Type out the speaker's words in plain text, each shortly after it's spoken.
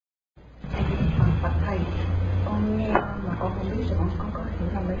biết rằng con có hiểu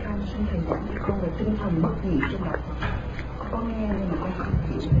lầm hay không, xin thầy giảng cho con về tinh thần bất nhị trong đạo Phật. Con có nghe nhưng mà con không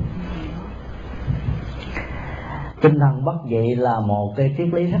hiểu về tinh thần đó. Tinh thần bất nhị là một cái triết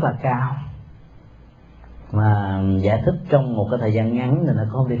lý rất là cao mà giải thích trong một cái thời gian ngắn thì nó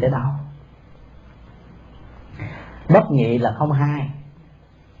không đi tới đâu. Bất nhị là không hai,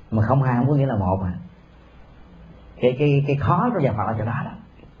 mà không hai không có nghĩa là một à. Cái khó của nhà Phật là chỗ đó đó.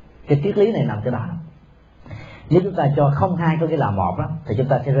 Cái triết lý này nằm chỗ đó đó. Nếu chúng ta cho không hai có nghĩa là một đó, thì chúng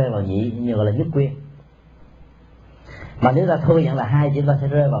ta sẽ rơi vào nhị, như gọi là nhất quyên. Mà nếu ta thừa nhận là hai, chúng ta sẽ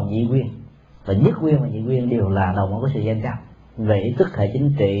rơi vào nhị quyên. Và nhất quyên và nhị quyên đều là đầu mối của sự gian chấp về ý thức hệ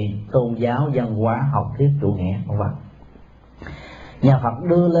chính trị, tôn giáo, văn hóa, học thuyết, chủ nghĩa, vân vân. Nhà Phật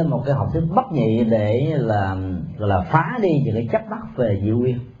đưa lên một cái học thuyết bất nhị để là gọi là phá đi những cái chấp mắc về nhị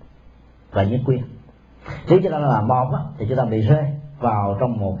quyên và nhất quyên. Nếu chúng ta là một đó, thì chúng ta bị rơi vào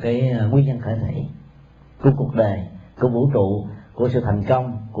trong một cái nguyên nhân khởi thủy của cuộc đời, của vũ trụ, của sự thành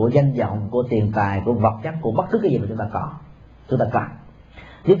công, của danh vọng, của tiền tài, của vật chất, của bất cứ cái gì mà chúng ta có, chúng ta cần.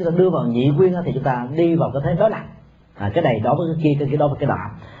 Nếu chúng ta đưa vào nhị quyên thì chúng ta đi vào cái thế đối lập, cái này đối với cái kia, cái đó với cái đó.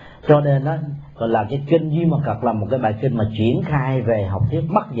 Cho nên nó gọi là cái kinh Duy Mật Cật là một cái bài kinh mà triển khai về học thuyết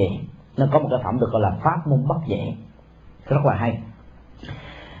bất nhị. Nó có một cái phẩm được gọi là pháp môn bất nhị, rất là hay.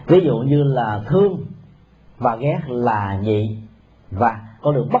 Ví dụ như là thương và ghét là nhị, và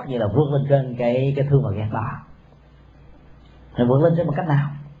con đường bất nhị là vươn lên trên cái thương và ghét đó. Thì vươn lên trên bằng cách nào?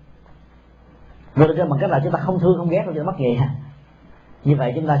 Vươn lên trên bằng cách là chúng ta không thương không ghét rồi, chúng ta bất nhị ha. Như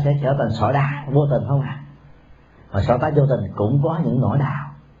vậy chúng ta sẽ trở thành sỏi đá vô tình, không ạ? Và sỏi đá vô tình cũng có những nỗi đau,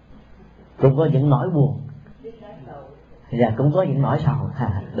 cũng có những nỗi buồn, và cũng có những nỗi sầu.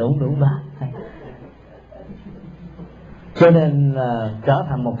 Đúng đó. Cho nên trở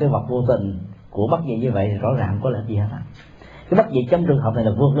thành một cái vật vô tình của bất nhị như vậy thì rõ ràng có lợi gì hết. Cái bất nhị trong trường hợp này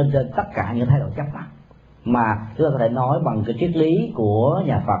là vươn lên trên tất cả những thái độ chấp mắc, mà chúng ta có thể nói bằng cái triết lý của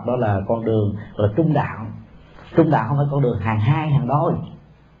nhà Phật, đó là con đường là trung đạo. Trung đạo không phải con đường hàng hai hàng đôi,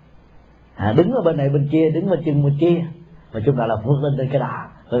 đứng ở bên này bên kia, đứng bên chân bên kia, mà trung đạo là vươn lên trên cái đó.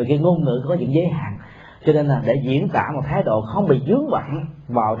 Bởi vì cái ngôn ngữ có những giới hạn, cho nên là để diễn tả một thái độ không bị vướng bận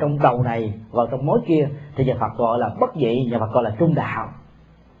vào trong đầu này, vào trong mối kia, thì nhà Phật gọi là bất nhị, nhà Phật gọi là trung đạo.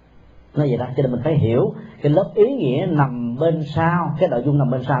 Nói vậy đó, cho nên mình phải hiểu cái lớp ý nghĩa nằm bên sau, cái nội dung nằm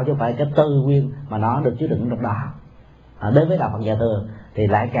bên sau, chứ không phải cái tư nguyên mà nó được chứa đựng trong đó. Đến với đạo Phật Nhật Từ thì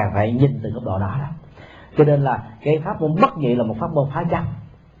lại càng phải nhìn từ góc độ đó đó. Cho nên là cái pháp môn bất nhị là một pháp môn phá chấp.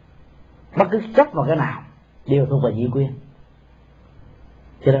 Bất cứ chấp vào cái nào đều thuộc về nhị quyên.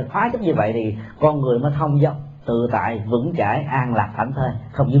 Cho nên phá chấp như vậy thì con người mới thông dong, tự tại, vững chãi, an lạc, thảnh thơi,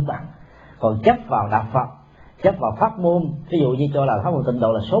 không vướng bận. Còn chấp vào đạo Phật, chấp vào pháp môn, ví dụ như cho là pháp môn tịnh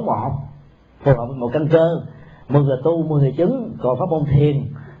độ là số 1, phù hợp với một căn cơ, 10 người tu 10 người chứng. Còn pháp môn thiền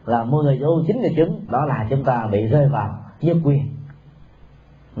là 10 người tu 9 người chứng. Đó là chúng ta bị rơi vào nhất quyên,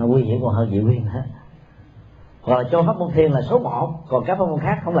 nó nguy hiểm còn hơn nhị quyên hết. Hoặc là cho pháp môn thiền là số 1, còn các pháp môn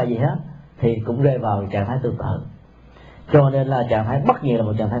khác không là gì hết, thì cũng rơi vào trạng thái tương tự. Cho nên là trạng thái bất nhị là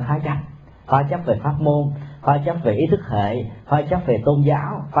một trạng thái phá chấp. Phá chấp về pháp môn, phá chấp về ý thức hệ, phá chấp về tôn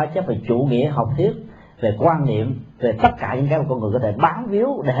giáo, phá chấp về chủ nghĩa học thuyết, về quan niệm, về tất cả những cái mà con người có thể bám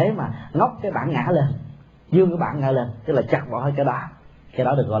víu để mà ngóc cái bản ngã lên, dương cái bản ngã lên, tức là chặt bỏ hết cái đó. Cái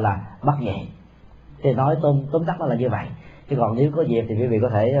đó được gọi là bất nhị. Thì nói tóm tắt nó là như vậy. Chứ còn nếu có dịp thì quý vị có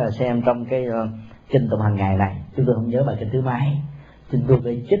thể xem trong cái kinh tụng hàng ngày này, chúng tôi không nhớ bài kinh thứ mấy, chúng tôi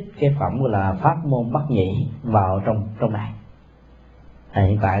phải trích cái phẩm gọi là pháp môn bất nhị vào trong này.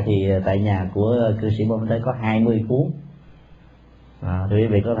 Hiện tại thì tại nhà của cư sĩ Môn Thế có 20 cuốn, thì quý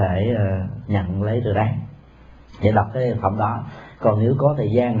vị có thể nhận lấy từ đây để đọc cái phẩm đó. Còn nếu có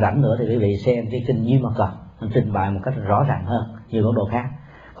thời gian rảnh nữa thì quý vị xem cái kinh Duy Mật Cật trình bày một cách rõ ràng hơn nhiều góc độ khác.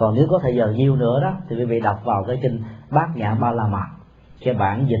 Còn nếu có thời giờ nhiều nữa đó thì quý vị đọc vào cái kinh Bát Nhã Ba La Mật, cái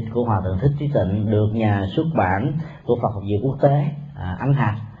bản dịch của Hòa Thượng Thích Trí Tịnh, được nhà xuất bản của Phật học viện quốc tế ấn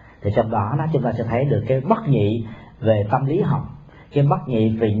hành. Thì trong đó chúng ta sẽ thấy được cái bất nhị về tâm lý học, cái bất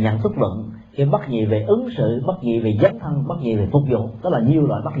nhị về nhận thức luận, cái bất nhị về ứng xử, bất nhị về dấn thân, bất nhị về phục vụ. Đó là nhiều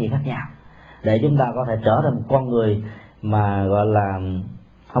loại bất nhị khác nhau, để chúng ta có thể trở thành một con người mà gọi là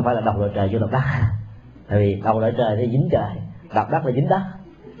không phải là độc lợi trời vô độc đất. Tại vì độc lợi trời thì dính trời, độc đất là dính đất.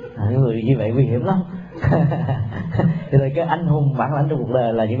 Người như vậy nguy hiểm lắm. Cho nên cái anh hùng bản lãnh trong cuộc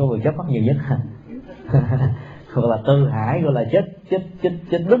đời là những con người chấp mắc nhiều nhất. Gọi là Tư Hải, gọi là chết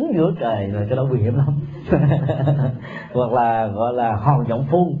đứng giữa trời, là cái đó nguy hiểm lắm. Hoặc là gọi là Hòn Giọng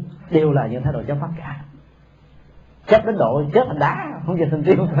Phun, đều là những thái độ chấp mắc cả. Chấp đến độ chết thành đá, không giờ thành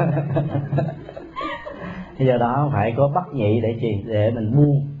tiêu. Thì giờ đó phải có bất nhị để gì? Để mình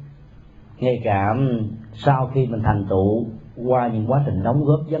buông. Ngay cả sau khi mình thành tựu qua những quá trình đóng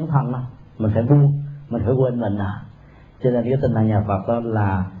góp dấn thân đó, mình phải buông, mình phải quên mình. Cho nên cái tinh thần nhà Phật đó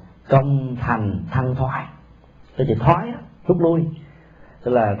là công thành thân thoại. Cái chữ thoái rút lui,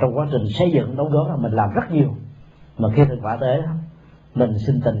 tức là trong quá trình xây dựng đóng góp là mình làm rất nhiều, mà khi thành quả tới mình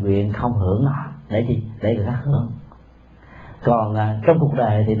xin tình nguyện không hưởng nó. Để gì? Để người khác hưởng. Còn trong cuộc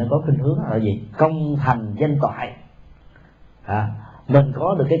đời thì nó có khuynh hướng là gì? Công thành danh toại. Mình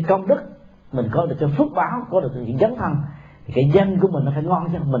có được cái công đức, mình có được cái phước báo, có được những dấn thân, thì cái danh của mình nó phải ngon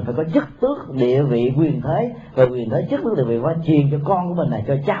chứ. Mình phải có chức tước, địa vị, quyền thế, và quyền thế chức tước địa vị phải truyền cho con của mình này,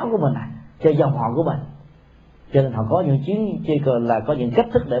 cho cháu của mình này, cho dòng họ của mình. Cho nên họ có những là có những cách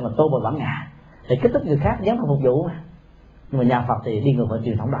thức để mà tô bồi bản ngã, thì cách thức người khác dám không phục vụ mà. Nhưng mà nhà Phật thì đi ngược với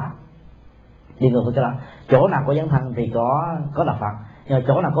truyền thống đó, đi ngược với cái đó. Chỗ nào có dấn thân thì có đạo Phật, nhưng mà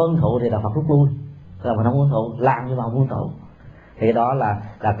chỗ nào có ứng thụ thì đạo Phật rút lui, là mình không ứng thụ, làm nhưng mà không ứng thụ. Thì đó là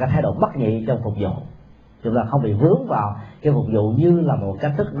cái thái độ bất nhị trong phục vụ. Chúng ta không bị vướng vào cái phục vụ như là một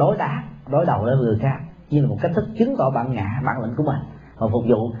cách thức đối đầu với người khác, như là một cách thức chứng tỏ bản ngã, bản lĩnh của mình, và phục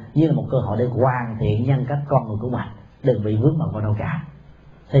vụ như là một cơ hội để hoàn thiện nhân cách con người của mình. Đừng bị vướng vào đâu cả.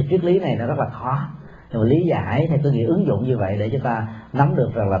 Thì triết lý này nó rất là khó, nhưng mà lý giải theo cái nghĩa ứng dụng như vậy để chúng ta nắm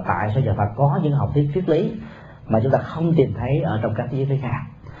được rằng là tại sao nhà Phật có những học thuyết triết lý mà chúng ta không tìm thấy ở trong các triết lý khác.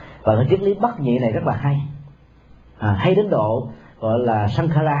 Và cái triết lý bất nhị này rất là hay, hay đến độ gọi là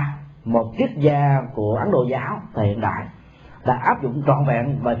Sankara, một triết gia của Ấn Độ giáo thời hiện đại, đã áp dụng trọn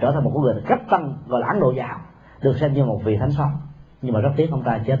vẹn và trở thành một người cách tăng gọi là Ấn Độ giáo, được xem như một vị thánh sống. Nhưng mà rất tiếc ông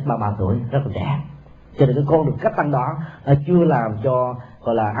ta chết 33 tuổi, rất là trẻ. Cho nên cái con đường cách tăng đó chưa làm cho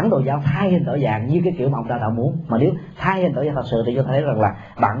gọi là Ấn Độ giáo thay hình đổi dạng như cái kiểu mà ông ta đã muốn. Mà nếu thay hình đổi dạng thật sự thì cho thấy rằng là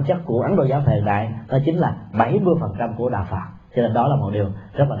bản chất của Ấn Độ giáo thời đại đó chính là 70% của đạo Phật. Cho nên đó là một điều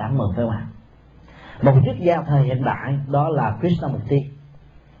rất là đáng mừng, phải không ạ? Một triết gia thời hiện đại đó là Krishnamurti,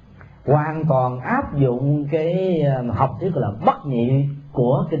 hoàn toàn áp dụng cái học thuyết gọi là bất nhị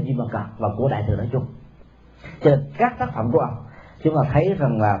của kinh Di Mật Cật và của Đại Thừa nói chung. Cho nên các tác phẩm của ông chúng ta thấy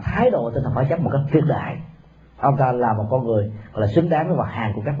rằng là thái độ tinh thần phải chấp một cách tuyệt đại. Ông ta là một con người gọi là xứng đáng với mặt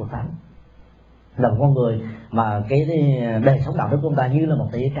hàng của các bậc thánh, là một con người mà cái đời sống đạo đức của ông ta như là một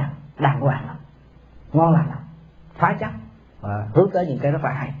tờ giấy trắng, đàng hoàng lắm, ngon lành lắm, phá chấp và hướng tới những cái rất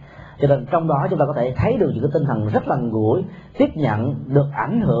là hay. Cho nên trong đó chúng ta có thể thấy được những cái tinh thần rất là gần gũi, tiếp nhận được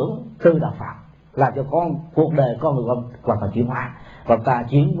ảnh hưởng từ đạo Phật, làm cho cuộc đời con người hoàn toàn chuyển hóa, và ta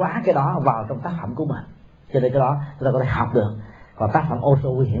chuyển hóa cái đó vào trong tác phẩm của mình. Cho nên cái đó chúng ta có thể học được. Còn tác phẩm Osho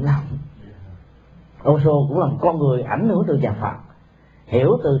nguy hiểm lắm. Osho cũng là một con người ảnh hưởng từ nhà Phật,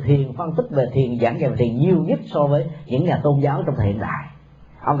 hiểu từ thiền, phân tích về thiền, giảng về thiền nhiều nhất so với những nhà tôn giáo trong thời hiện đại.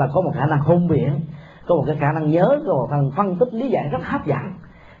 Ông ta có một khả năng hùng biện, có một cái khả năng nhớ, có một khả năng phân tích lý giải rất hấp dẫn,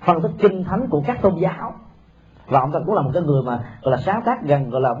 phân tích kinh thánh của các tôn giáo. Và ông ta cũng là một cái người mà gọi là sáng tác gần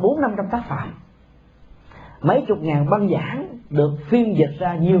gọi là 400-500 tác phẩm, mấy chục ngàn băng giảng được phiên dịch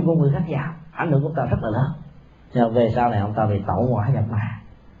ra nhiều ngôn ngữ khác nhau. Ảnh hưởng của ông ta rất là lớn. Nhưng về sau này ông ta bị tẩu hỏa nhập ma,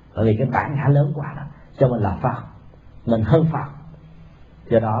 bởi vì cái bản ngã lớn quá đó, cho mình là Phật, mình hơn Phật.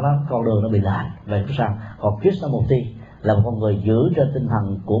 Do đó con đường nó bị lệch về phía sau. Còn Krishnamurti là một con người giữ trên tinh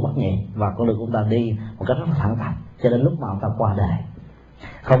thần của bất nhị, và con đường của ông ta đi một cách rất là thẳng tắp. Cho đến lúc mà ông ta qua đời,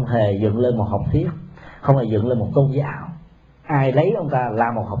 không hề dựng lên một học thuyết, không hề dựng lên một tôn giáo. Ai lấy ông ta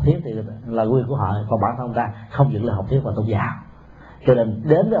làm một học thuyết thì là quyền của họ, còn bản thân ông ta không dựng lên học thuyết và tôn giáo. Cho nên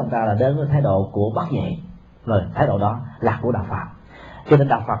đến với ông ta là đến với thái độ của bất nhị, rồi thái độ đó là của đạo Phật. Cho nên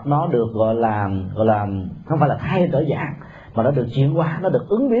đạo Phật nó được gọi là không phải là thay đổi dạng, mà nó được chuyển hóa, nó được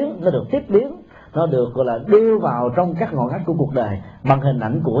ứng biến, nó được tiếp biến, nó được gọi là đưa vào trong các ngõ ngách của cuộc đời bằng hình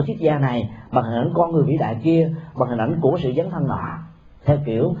ảnh của triết gia này, bằng hình ảnh con người vĩ đại kia, bằng hình ảnh của sự dấn thân nọ, theo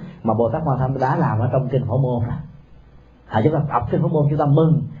kiểu mà Bồ Tát Quan Tham đã làm ở trong kinh Phổ Môn đó. Chúng ta đọc kinh Phổ Môn, chúng ta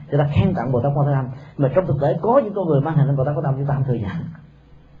mừng, chúng ta khen tặng Bồ Tát Quan Tham, mà trong thực tế có những con người mang hình ảnh Bồ Tát Quan Tham chúng ta không thừa nhận.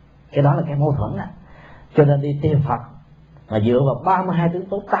 Cái đó là cái mâu thuẫn đó. Cho nên đi tìm Phật mà dựa vào 32 tướng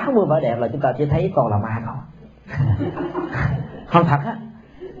tốt, 80 vẻ đẹp là chúng ta chỉ thấy còn là ma không. Không thật á.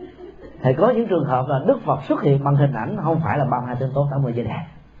 Thì có những trường hợp là Đức Phật xuất hiện bằng hình ảnh không phải là 32 tướng tốt, 80 vẻ đẹp.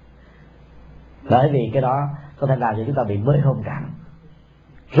 Bởi vì cái đó có thể làm cho chúng ta bị mê hồn cảnh,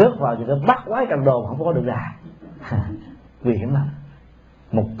 rớt vào những cái bắt quái trần đồn không có được ra. Nguy hiểm lắm.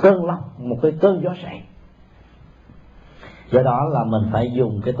 Một cơn lốc, một cái cơn gió xảy. Do đó là mình phải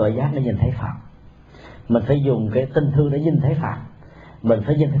dùng cái tuệ giác để nhìn thấy Phật, mình phải dùng cái tình thương để nhìn thấy Phật, mình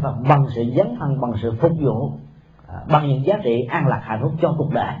phải nhìn thấy Phật bằng sự dấn thân, bằng sự phục vụ, bằng những giá trị an lạc hạnh phúc cho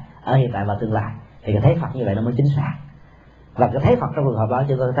cuộc đời ở hiện tại và tương lai. Thì cái thấy Phật như vậy nó mới chính xác. Và cái thấy Phật trong trường hợp đó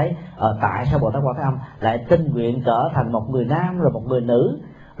chúng tôi thấy tại sao Bồ Tát Quan Thế Âm lại tình nguyện trở thành một người nam, rồi một người nữ,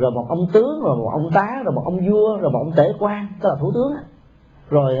 rồi một ông tướng, rồi một ông tá, rồi một ông vua, rồi một ông tể quan, tức là thủ tướng.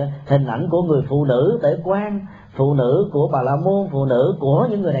 Rồi hình ảnh của người phụ nữ tể quan, phụ nữ của Bà La Môn, phụ nữ của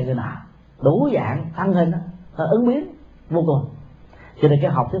những người này người nọ, đủ dạng thân hình ứng biến. vô cùng. Cho nên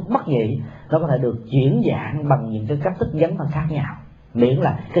cái học thuyết bất nhị nó có thể được chuyển dạng bằng những cái cách thức dấn thân khác nhau, miễn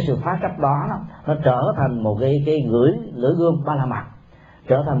là cái sự phá cách đó nó trở thành một cái lưỡi gươm ba la mật,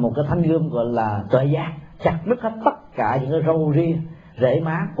 trở thành một cái thanh gươm gọi là tuệ giác, chặt đứt hết tất cả những cái râu ria rễ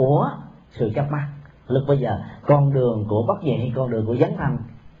má của sự chấp mắc. Lúc bây giờ con đường của bất nhị, con đường của dấn thân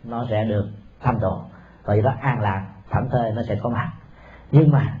nó sẽ được thành tựu, và do đó an lạc thảnh thơi nó sẽ có mặt.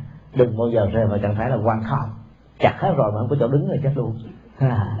 Nhưng mà đừng bao giờ rơi vào trạng thái là quan không, chặt hết rồi mà không có chỗ đứng rồi chết luôn.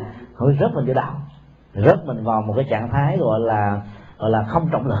 Không biết rớt mình chỗ đâu, rớt mình vào một cái trạng thái gọi là không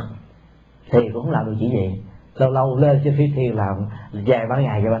trọng lực thì cũng không làm được chỉ gì. Lâu lâu lên trên phi thuyền làm vài ba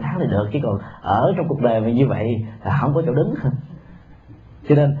ngày vài ba tháng thì được, chứ còn ở trong cuộc đời mình như vậy là không có chỗ đứng.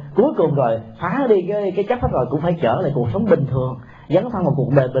 Cho nên cuối cùng rồi phá đi cái chấp hết rồi cũng phải trở lại cuộc sống bình thường, dấn thân vào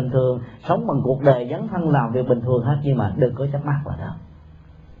cuộc đời bình thường, sống bằng cuộc đời dấn thân làm việc bình thường hết, nhưng mà đừng có chấp mắc vào đó.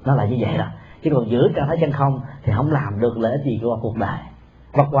 Nó là như vậy đó. Chứ còn giữ trạng thái chân không thì không làm được lợi ích gì của cuộc đời.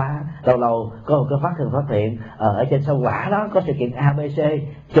 Bất quá lâu lâu có một cái phát hiện ở trên sông Quả đó có sự kiện ABC,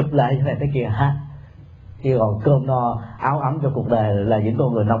 chụp lại như này thế kia ha. Chứ còn cơm no áo ấm cho cuộc đời là những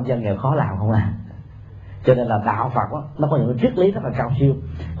con người nông dân nghèo khó làm không à. Cho nên là đạo Phật đó, nó có những triết lý rất là cao siêu,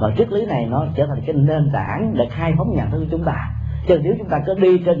 và triết lý này nó trở thành cái nền tảng để khai phóng nhận thức của chúng ta. Chứ nếu chúng ta cứ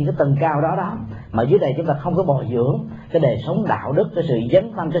đi trên những cái tầng cao đó mà dưới đây chúng ta không có bồi dưỡng cái đời sống đạo đức, cái sự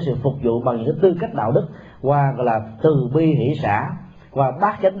dấn thân, cái sự phục vụ bằng những cái tư cách đạo đức, qua gọi là từ bi hỷ xã, qua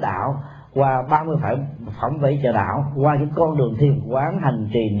bát chánh đạo, qua 30 phẩm vẫy trợ đạo, qua những con đường thiền quán, hành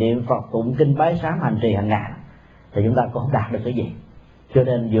trì niệm Phật, tụng kinh bái sám, hành trì hàng ngày, thì chúng ta cũng không đạt được cái gì. Cho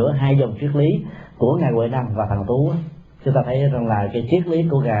nên giữa hai dòng triết lý của ngài Huệ Năng và Thần Tú, chúng ta thấy rằng là cái triết lý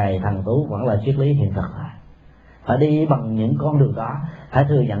của ngài Thần Tú vẫn là triết lý hiện thực. Phải đi bằng những con đường đó, phải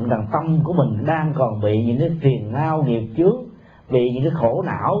thừa nhận rằng tâm của mình đang còn bị những cái phiền não nghiệp chướng, bị những cái khổ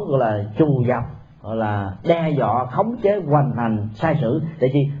não gọi là trù dập, gọi là đe dọa, khống chế, hoành hành, sai sử, để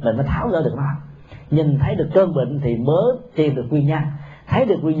chi mình mới tháo gỡ được nó. Nhìn thấy được cơn bệnh thì mới tìm được nguyên nhân, thấy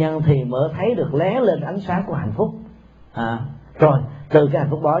được nguyên nhân thì mới thấy được lé lên ánh sáng của hạnh phúc. Rồi từ cái hạnh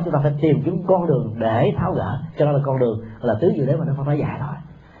phúc đó chúng ta phải tìm kiếm con đường để tháo gỡ, cho đó là con đường là tứ diệu đế mà nó không phải dài thôi.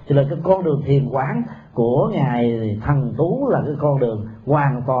 Cho nên cái con đường thiền quán của ngài Thần Tú là cái con đường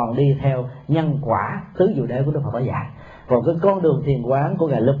hoàn toàn đi theo nhân quả tứ diệu đế của Đức Phật đã dạy. Còn cái con đường thiền quán của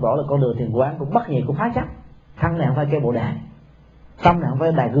ngài Lục Tổ là con đường thiền quán của bất nhị, của phá chấp. Thân này không phải cây bồ đề, tâm này không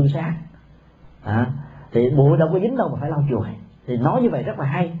phải đài gương sáng, thì bụi đâu có dính đâu mà phải lau chùi. Thì nói như vậy rất là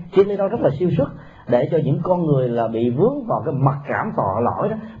hay, triết lý đó rất là siêu xuất, để cho những con người là bị vướng vào cái mặc cảm tội lỗi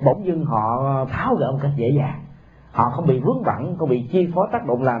đó, bỗng dưng họ tháo gỡ một cách dễ dàng. Họ không bị vướng bận, không bị chi phối tác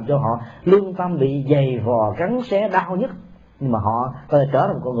động làm cho họ lương tâm bị dày vò, cắn xé, đau nhất, nhưng mà họ có thể trở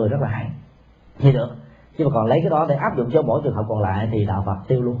thành một con người rất là hay như được. Chứ mà còn lấy cái đó để áp dụng cho mỗi trường hợp còn lại thì đạo Phật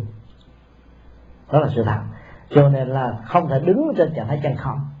tiêu luôn. Đó là sự thật. Cho nên là không thể đứng trên trạng thái chân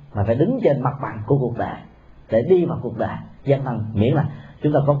không, mà phải đứng trên mặt bằng của cuộc đời để đi vào cuộc đời dân thần. Miễn là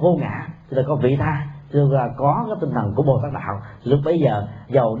chúng ta có vô ngã, chúng ta có vị tha, chúng ta có cái tinh thần của Bồ Tát đạo, lúc bấy giờ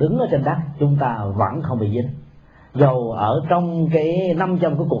dầu đứng ở trên đất chúng ta vẫn không bị dính, dầu ở trong cái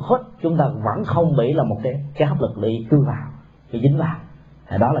 500 của cuộc hít chúng ta vẫn không bị là một cái hấp lực bị chui vào, bị dính vào.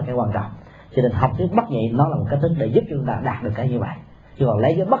 Đó là cái quan trọng. Cho nên học thuyết bất nhị nó là một cách thức để giúp chúng ta đạt được cái như vậy. Chứ còn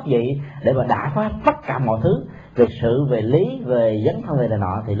lấy cái bất nhị để mà đả phá tất cả mọi thứ về sự, về lý, về dấn thân, về này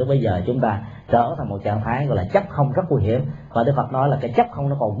nọ, thì lúc bây giờ chúng ta trở thành một trạng thái gọi là chấp không rất nguy hiểm. Và Đức Phật nói là cái chấp không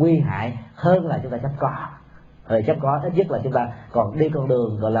nó còn nguy hại hơn là chúng ta chấp có. Rồi chấp có ít nhất là chúng ta còn đi con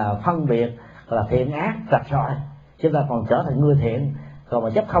đường gọi là phân biệt, gọi là thiện ác rạch ròi, chúng ta còn trở thành người thiện. Còn mà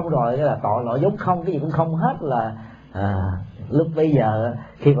chấp không rồi cái là tội lỗi giống không, cái gì cũng không hết là lúc bây giờ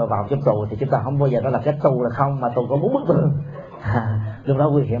khi mà vào trong tù thì chúng ta không bao giờ nói là cái tù là không, mà tù có 4 bức tường. Lúc đó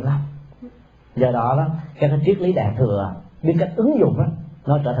nguy hiểm lắm. Do đó cái triết lý Đại Thừa biết cách ứng dụng đó,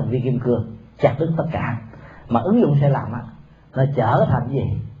 nó trở thành viên kim cương chặt đứt tất cả. Mà ứng dụng sai lầm nó trở thành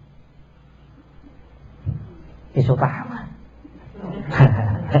gì? Cái số 8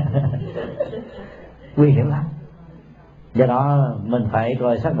 nguy hiểm lắm. Do đó mình phải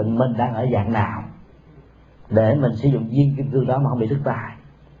coi xác định mình đang ở dạng nào để mình sử dụng viên kim cương đó mà không bị đứt tay,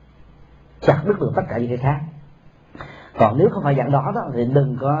 chặt đứt được tất cả những cái khác. Còn nếu không phải dạng đó thì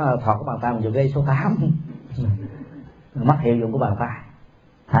đừng có thọ cái bàn tay mình dùng gây số 8 mất hiệu dụng của bàn tay,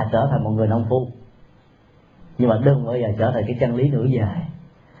 thà trở thành một người nông phu. Nhưng mà đừng bao giờ trở thành cái chân lý nửa vời,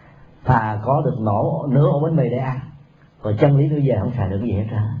 thà có được nửa ổ bánh mì để ăn, còn chân lý nửa vời không xài được cái gì hết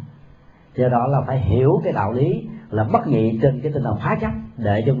trơn. Do đó là phải hiểu cái đạo lý là bất nhị trên cái tinh thần phá chấp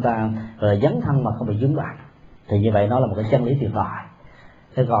để chúng ta dấn thân mà không bị vướng bận, thì như vậy nó là một cái chân lý tuyệt vời.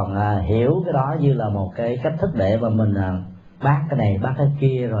 Thế còn hiểu cái đó như là một cái cách thức để mà mình bác cái này bác cái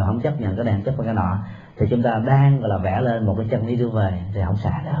kia rồi không chấp nhận cái này không chấp nhận cái nọ thì chúng ta đang gọi là vẽ lên một cái chân lý đưa về thì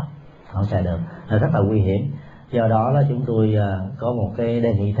không xài được, là rất là nguy hiểm. Do đó là chúng tôi có một cái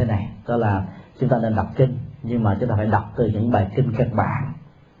đề nghị thế này, đó là chúng ta nên đọc kinh, nhưng mà chúng ta phải đọc từ những bài kinh căn bản,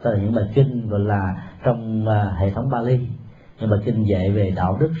 tức là những bài kinh gọi là trong hệ thống Bali, những bài kinh dạy về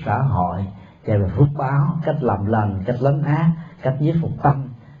đạo đức xã hội, dạy về phước báo, cách làm lành, cách lấn ác, cách nhiếp phục tâm,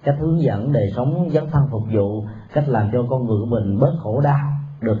 cách hướng dẫn đời sống dấn thân phục vụ, cách làm cho con người của mình bớt khổ đau,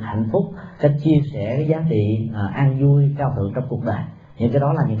 được hạnh phúc, cách chia sẻ cái giá trị an vui cao thượng trong cuộc đời. Những cái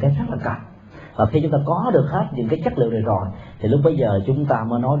đó là những cái rất là cần. Và khi chúng ta có được hết những cái chất liệu này rồi thì lúc bây giờ chúng ta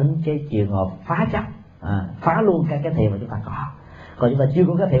mới nói đến cái chuyện hợp phá chấp, phá luôn cái thiện mà chúng ta có. Còn chúng ta chưa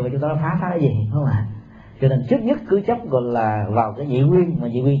có cái thiện mà chúng ta phá cái gì, đúng không ạ? Cho nên trước nhất cứ chấp gọi là vào cái nhị nguyên, mà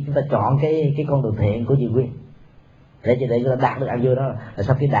nhị nguyên chúng ta chọn cái con đường thiện của nhị nguyên để chúng ta đạt được an vui đó. Là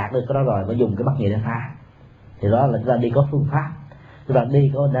sau khi đạt được cái đó rồi mới dùng cái bất nhị để phá. Thì đó là chúng ta đi có phương pháp, chúng ta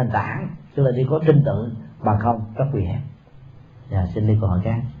đi có nền tảng, chúng ta đi có trình tự, bằng không rất nguy hiểm. Dạ, xin đi câu hỏi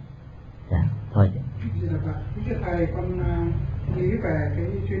khác. Dạ, thôi. Thưa thầy, con nghĩ về cái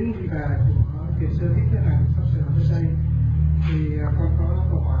chuyến đi về của thiền sư Thích Nhật Từ sắp sửa tới đây, thì con có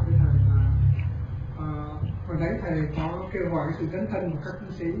câu hỏi với thầy là hồi đấy thầy có kêu gọi cái sự dấn thân của các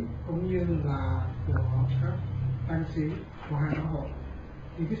cư sĩ cũng như là của các tăng sĩ của hai giáo hội,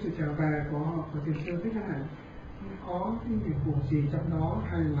 thì cái sự trở về của thiền sư Thích Nhật Từ có cái nhiệm vụ gì trong đó,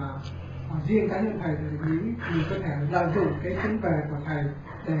 hay là riêng cá nhân thầy thì nghĩ mình có thể lợi dụng cái chuyến về của thầy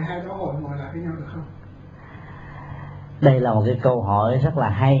để hai giáo hội ngồi lại với nhau được không? Đây là một cái câu hỏi rất là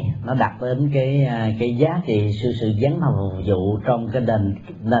hay, nó đặt đến cái giá trị sự dấn thân phục vụ trong cái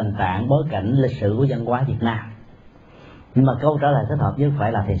nền tảng bối cảnh lịch sử của văn hóa Việt Nam. Nhưng mà câu trả lời thích hợp nhất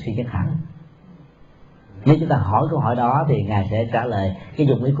phải là thiền sư Nhất Hạnh. Nếu chúng ta hỏi câu hỏi đó thì ngài sẽ trả lời cái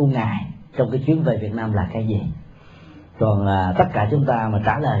dụng ý của ngài trong cái chuyến về Việt Nam là cái gì. Còn tất cả chúng ta mà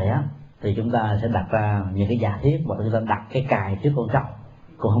trả lời á thì chúng ta sẽ đặt ra những cái giả thiết, hoặc chúng ta đặt cái cài trước con trâu,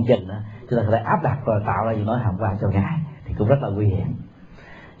 còn không chừng nữa chúng ta có thể áp đặt rồi tạo ra những nói hàm quan cho ngài thì cũng rất là nguy hiểm.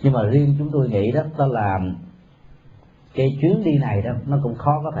 Nhưng mà riêng chúng tôi nghĩ đó là cái chuyến đi này đó nó cũng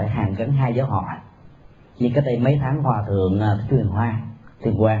khó có thể hàn gắn hai giáo hội. Như cách đây mấy tháng Hòa thượng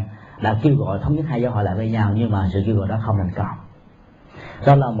Thiền Quang đã kêu gọi thống nhất hai giáo hội lại với nhau, nhưng mà sự kêu gọi đó không thành công.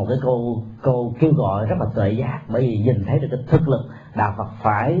 Đó là một cái câu kêu gọi rất là tuệ giác, bởi vì nhìn thấy được cái thực lực đạo Phật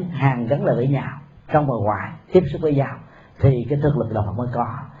phải hàn gắn lại với nhau trong và ngoài, tiếp xúc với nhau, thì cái thực lực đạo Phật mới có,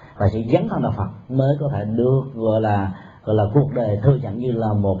 và sự dấn thân đạo Phật mới có thể được gọi là cuộc đời thừa nhận như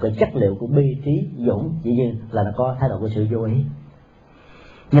là một cái chất liệu của bi trí dũng, chỉ như là nó có thái độ của sự vô ý.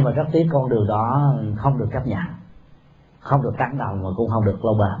 Nhưng mà rất tiếc con đường đó không được chấp nhận, không được tán đồng, mà cũng không được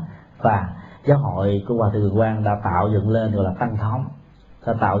lâu bền. Và giáo hội của Hòa thượng Thiền Quang đã tạo dựng lên gọi là tăng thống,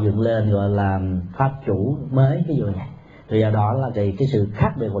 đã tạo dựng lên gọi là pháp chủ mới cái vụ này. Thì do đó là cái sự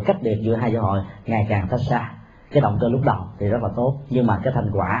khác biệt và cách biệt giữa hai giáo hội ngày càng tách xa. Cái động cơ lúc đầu thì rất là tốt, nhưng mà cái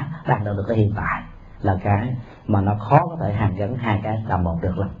thành quả đạt được cái hiện tại là cái mà nó khó có thể hàn gắn hai cái làm một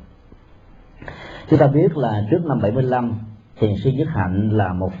được lắm. Chúng ta biết là trước năm 75, thiền sư Nhất Hạnh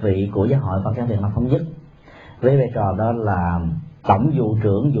là một vị của giáo hội Phật giáo Việt Nam Thống Nhất, với vai trò đó là tổng vụ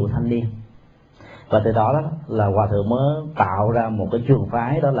trưởng vụ thanh niên. Và từ đó là Hòa thượng mới tạo ra một cái trường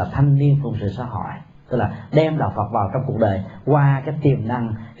phái, đó là thanh niên phụng sự xã hội, tức là đem đạo Phật vào trong cuộc đời qua cái tiềm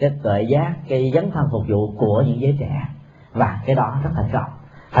năng, cái tuệ giác, cái dấn thân phục vụ của những giới trẻ. Và cái đó rất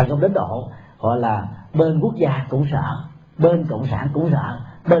thành công đến độ gọi là bên quốc gia cũng sợ, bên cộng sản cũng sợ,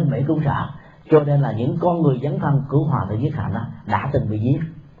 bên Mỹ cũng sợ. Cho nên là những con người dấn thân của Hòa thượng Nhất Hạnh đã từng bị giết,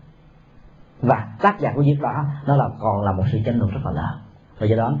 và tác giả của giết đó nó còn là một sự tranh luận rất là lớn. Và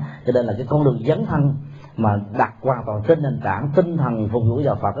do đó cho nên là cái con đường dấn thân mà đặt hoàn toàn trên nền tảng tinh thần phục vụ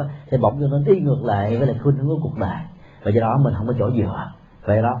giáo Phật thì bỗng dưng nó đi ngược lại với lại khuynh hướng của cuộc đời. Và do đó mình không có chỗ dựa.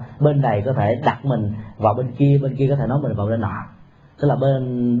 Vậy đó, bên này có thể đặt mình vào bên kia có thể nói mình vào bên nọ. Tức là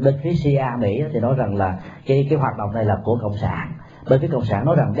bên phía CIA Mỹ thì nói rằng là cái hoạt động này là của cộng sản, bên phía cộng sản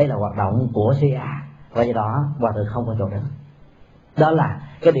nói rằng đây là hoạt động của CIA. Và do đó Hòa thượng không có chỗ đứng. Đó là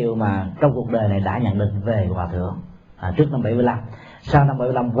cái điều mà trong cuộc đời này đã nhận định về Hòa thượng trước năm 75. Sau năm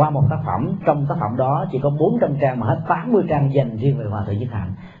 75 qua một tác phẩm, trong tác phẩm đó chỉ có 400 trang mà hết 80 trang dành riêng về Hòa thượng Nhất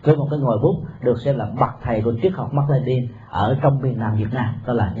Hạnh, với một cái ngòi bút được xem là bậc thầy của triết học Mác Lênin ở trong miền Nam Việt Nam,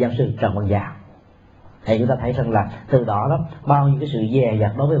 đó là giáo sư Trần Văn Dào. Thì chúng ta thấy rằng là từ đó bao nhiêu cái sự dè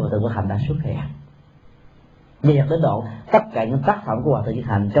dặt đối với Hòa thượng Nhất Hạnh đã xuất hiện. Dè dặt đến độ tất cả những tác phẩm của Hòa thượng Nhất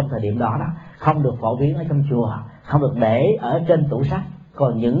Hạnh trong thời điểm đó không được phổ biến ở trong chùa, không được để ở trên tủ sách.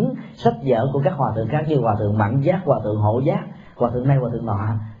 Còn những sách vở của các hòa thượng khác như Hòa thượng Mẫn Giác, Hòa thượng Hộ Giác, Hòa thượng này, Hòa thượng nọ,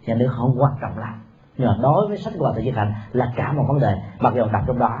 nhà nước không quan trọng lắm. Nhưng mà đối với sách của Hòa thượng Nhất Hạnh là cả một vấn đề. Mặc dù đặt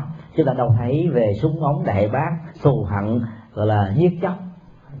trong đó chúng ta đâu thấy về súng ống đại bác, thù hận, gọi là giết chóc,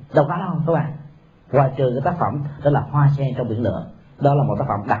 đâu có đâu các bạn. ngoài trừ cái tác phẩm đó là Hoa Sen Trong Biển Lửa. Đó là một tác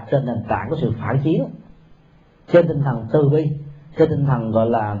phẩm đặt trên nền tảng của sự phản chiến, trên tinh thần từ bi, trên tinh thần gọi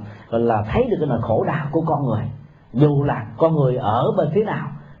là thấy được cái nỗi khổ đau của con người. Dù là con người ở bên phía nào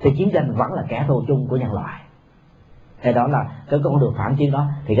thì chiến tranh vẫn là kẻ thù chung của nhân loại. Thì đó là cái con đường phản chiến đó.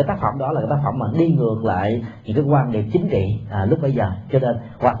 Thì cái tác phẩm đó là cái tác phẩm mà đi ngược lại những cái quan điểm chính trị lúc bấy giờ. Cho nên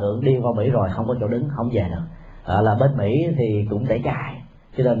Hòa Thượng đi qua Mỹ rồi không có chỗ đứng, không về được. Là bên Mỹ thì cũng tẩy chay,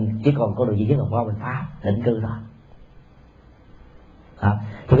 cho nên chỉ còn con đường duy nhất là qua bên Pháp định cư thôi.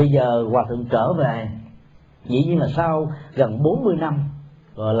 Thì bây giờ Hòa Thượng trở về, dĩ nhiên là sau gần 40 năm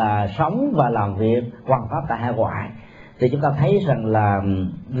gọi là sống và làm việc hoàn pháp tại hải ngoại, thì chúng ta thấy rằng là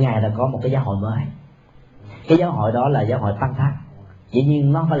Ngài đã có một cái giáo hội mới. Cái giáo hội đó là giáo hội tăng thân. Dĩ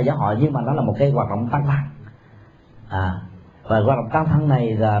nhiên nó không phải là giáo hội, nhưng mà nó là một cái hoạt động tăng thân. Và hoạt động tăng thân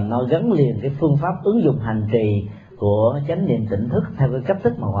này là nó gắn liền cái phương pháp ứng dụng hành trì của chánh niệm tỉnh thức theo cái cách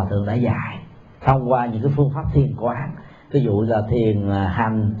thức mà Hòa Thượng đã dạy, thông qua những cái phương pháp thiền quán, ví dụ là thiền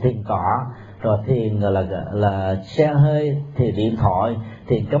hành, thiền tọa, rồi thiền là xe hơi, thiền điện thoại,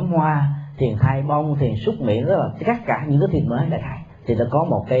 thiền cắm hoa, thiền thay bông, thiền xúc miệng, đó là tất cả những cái thiền mới đại khái. Thì nó có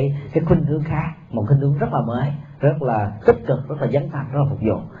một cái khuynh hướng khác, một khuynh hướng rất là mới, rất là tích cực, rất là dấn thân, rất là phục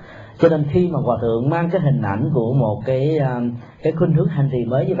vụ. Cho nên khi mà Hòa Thượng mang cái hình ảnh của một cái khuynh hướng hành trì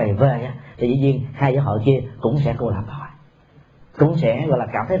mới như vậy về, thì dĩ nhiên hai giáo hội kia cũng sẽ cô lập thôi, cũng sẽ gọi là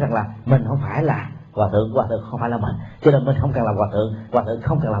cảm thấy rằng là mình không phải là Hòa Thượng không phải là mình, cho nên mình không cần làm Hòa Thượng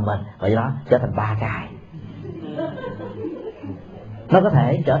không cần làm mình, và do đó trở thành ba cái. Nó có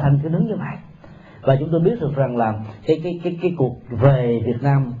thể trở thành cái hướng như vậy. Và chúng tôi biết được rằng là cái cuộc về Việt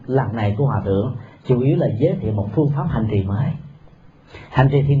Nam lần này của Hòa Thượng chủ yếu là giới thiệu một phương pháp hành trì mới, hành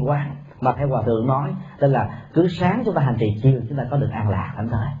trì thiên quang, mà theo Hòa Thượng nói đó là cứ sáng chúng ta hành trì, chiều chúng ta có được an lạc thảnh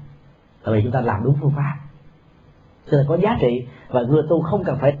thơi, tại vì chúng ta làm đúng phương pháp, cho nên có giá trị. Và người tu không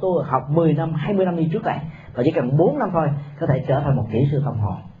cần phải tu học 10 năm, 20 năm như trước đây, mà chỉ cần 4 năm thôi có thể trở thành một kỹ sư tâm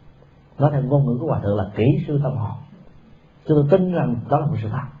hồn. Nói theo ngôn ngữ của Hòa Thượng là kỹ sư tâm hồn. Tôi tin rằng đó là một sự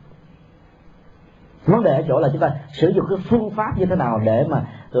thật. Vấn đề ở chỗ là chúng ta sử dụng cái phương pháp như thế nào để mà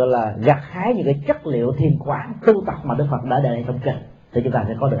gọi là gặt hái những cái chất liệu thiền quán tu tập mà Đức Phật đã đề trong kinh, thì chúng ta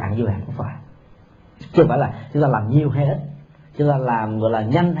sẽ có được an vui hạnh phúc. Chứ không phải là chúng ta làm nhiều hay ít, chúng ta làm gọi là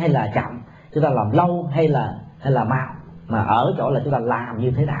nhanh hay là chậm, chúng ta làm lâu hay là mau, mà ở chỗ là chúng ta làm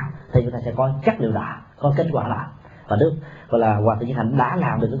như thế nào thì chúng ta sẽ có chất liệu đó, có kết quả đó. Và Đức gọi là Hòa Thượng Nhất Hạnh đã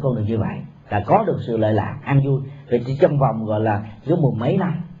làm được cái con đường như vậy, đã có được sự lợi lạc an vui. Vì chỉ trong vòng gọi là dưới mười mấy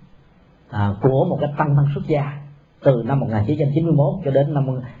năm của một cái tăng thân xuất gia, từ năm 1991 cho đến năm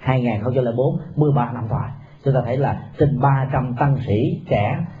 2004, 13 năm thôi, chúng ta thấy là trên 300 tăng sĩ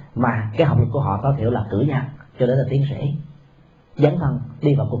trẻ mà cái học lực của họ tối thiểu là cử nhân cho đến là tiến sĩ, dấn thân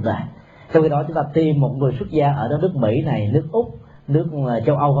đi vào cuộc đời. Trong khi đó chúng ta tìm một người xuất gia ở nước Mỹ này, nước Úc, nước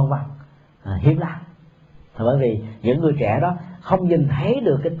châu Âu vân vân hiếm lắm. Bởi vì những người trẻ đó không nhìn thấy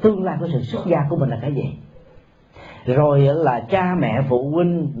được cái tương lai của sự xuất gia của mình là cái gì. Rồi là cha mẹ, phụ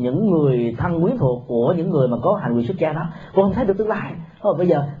huynh, những người thân quyến thuộc của những người mà có hành vi xuất gia đó cũng không thấy được tương lai. Bây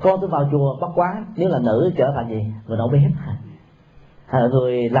giờ con tôi vào chùa bắt quán, nếu là nữ trở thành gì? Người đâu biết,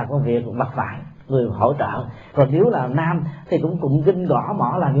 người làm công việc vặt vãnh, người hỗ trợ. Còn nếu là nam thì cũng kinh gõ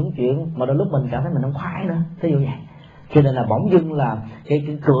mỏ làm những chuyện mà đôi lúc mình cảm thấy mình không khoái nữa, thí dụ vậy. Cho nên là bỗng dưng là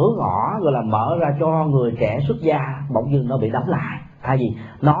cái cửa ngõ gọi là mở ra cho người trẻ xuất gia, bỗng dưng nó bị đóng lại. Thay vì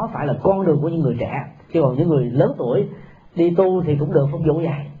nó phải là con đường của những người trẻ, chứ còn những người lớn tuổi đi tu thì cũng được phục vụ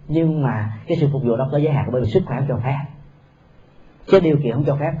vậy, nhưng mà cái sự phục vụ đó có giới hạn, bởi vì sức khỏe không cho phép, chứ điều kiện không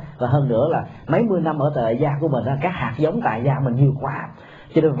cho phép. Và hơn nữa là mấy mươi năm ở tại gia của mình, các hạt giống tại gia mình nhiều quá,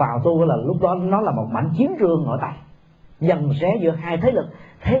 cho nên vào tu là lúc đó nó là một mảnh chiến trường nội tại, dần xé giữa hai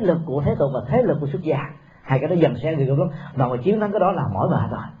thế lực của thế tục và thế lực của xuất gia. Hai cái đó dần xé thì lúc đó mà chiến thắng cái đó là mỏi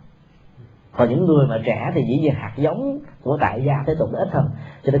mệt rồi. Còn những người mà trẻ thì dĩ nhiên hạt giống của tại gia thế tục ít hơn,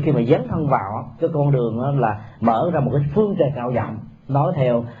 cho nên khi mà dấn thân vào cái con đường đó là mở ra một cái phương trời cao rộng. Nói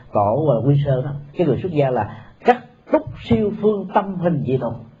theo tổ và Quy Sơ đó, cái người xuất gia là cắt túc siêu phương tâm hình dị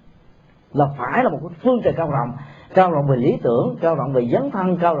tục, là phải là một cái phương trời cao rộng về lý tưởng, cao rộng về dấn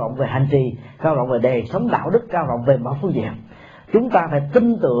thân, cao rộng về hành trì, cao rộng về đời sống đạo đức, cao rộng về mọi phương diện. Chúng ta phải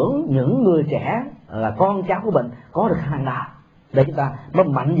tin tưởng những người trẻ là con cháu của mình có được khả năng đó, để chúng ta mới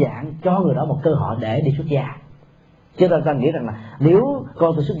mạnh dạn cho người đó một cơ hội để đi xuất gia. Chứ ta nghĩ rằng là nếu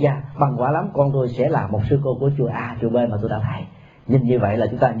con tôi xuất gia bằng quả lắm con tôi sẽ là một sư cô của chùa A, chùa B mà tôi đã thấy. Nhìn như vậy là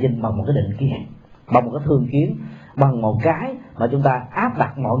chúng ta nhìn bằng một cái định kiến, bằng một cái thường kiến, bằng một cái mà chúng ta áp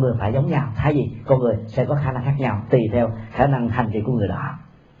đặt mọi người phải giống nhau. Thay vì con người sẽ có khả năng khác nhau tùy theo khả năng hành trì của người đó.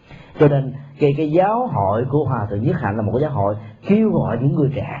 Cho nên cái giáo hội của Hòa Thượng Nhất Hạnh là một cái giáo hội kêu gọi những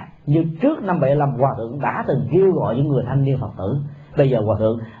người trẻ, như trước năm 75 Hòa Thượng đã từng kêu gọi những người thanh niên Phật tử Bây giờ hòa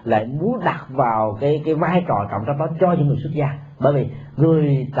thượng lại muốn đặt vào cái vai trò trọng trách đó cho những người xuất gia, bởi vì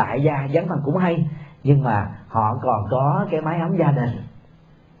người tại gia dấn thân cũng hay, nhưng mà họ còn có cái mái ấm gia đình.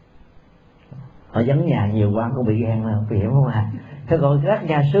 Họ vắng nhà nhiều quá cũng bị ghen, không hiểu không ạ? Thế còn các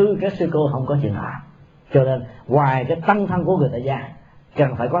nhà sư, các sư cô không có chuyện đó. Cho nên ngoài cái tăng thân của người tại gia,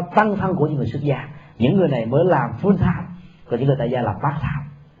 cần phải có tăng thân của những người xuất gia. Những người này mới làm full time, còn những người tại gia là part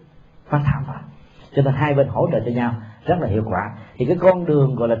time thôi. Cho nên hai bên hỗ trợ cho nhau rất là hiệu quả. Thì cái con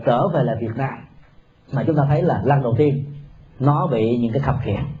đường gọi là trở về lại Việt Nam mà chúng ta thấy là lần đầu tiên nó bị những cái khập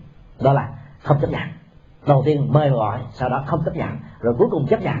khiễng, đó là không chấp nhận. Đầu tiên mời gọi, sau đó không chấp nhận, rồi cuối cùng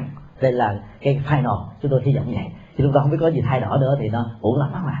chấp nhận. Đây là cái final, chúng tôi hy vọng vậy. Chứ chúng ta không biết có gì thay đổi nữa thì nó uổng lắm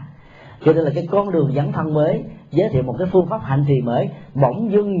mà. Cho nên là cái con đường dấn thân mới, giới thiệu một cái phương pháp hành trì mới,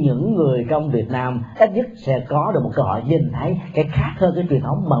 bỗng dưng những người trong Việt Nam ít nhất sẽ có được một cơ hội nhìn thấy cái khác hơn cái truyền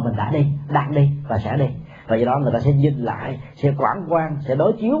thống mà mình đã đi, đang đi và sẽ đi. Và do đó người ta sẽ nhìn lại, sẽ quảng quan, sẽ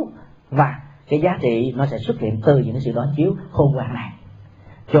đối chiếu, và cái giá trị nó sẽ xuất hiện từ những cái sự đối chiếu khôn ngoan này.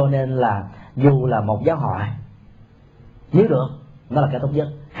 Cho nên là dù là một giáo hội, nếu được nó là cái tốt nhất,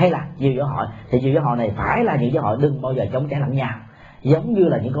 hay là nhiều giáo hội, thì nhiều giáo hội này phải là những giáo hội đừng bao giờ chống trái lẫn nhau. Giống như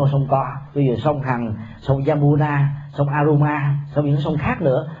là những con sông to, ví dụ sông Hằng, sông Yamuna, sông Aruma, sông những sông khác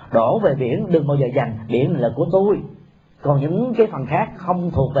nữa đổ về biển, đừng bao giờ giành biển là của tôi, còn những cái phần khác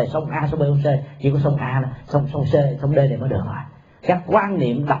không thuộc về sông A, sông B, sông C, chỉ có sông A, sông C, sông D này mới được rồi. Các quan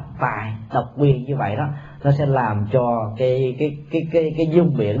niệm độc tài, độc quyền như vậy đó, nó sẽ làm cho cái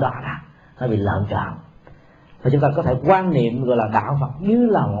dung biển đó nó bị lợn trợn. Và chúng ta có thể quan niệm gọi là đạo Phật như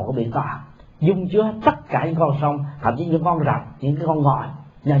là một cái biển to, dung chứa tất cả những con sông, thậm chí những con rạch, những cái con ngòi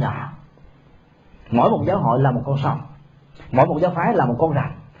nhỏ nhỏ. Mỗi một giáo hội là một con sông, mỗi một giáo phái là một con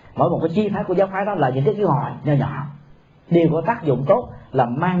rạch, mỗi một cái chi phái của giáo phái đó là những cái ngòi nhỏ nhỏ, đều có tác dụng tốt là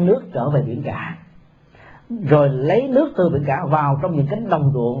mang nước trở về biển cả, rồi lấy nước từ biển cả vào trong những cánh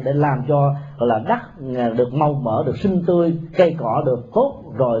đồng ruộng để làm cho gọi là đất được màu mỡ, được xinh tươi, cây cỏ được tốt,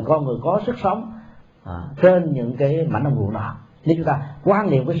 rồi con người có sức sống trên những cái mảnh đồng ruộng đó. Nếu chúng ta quan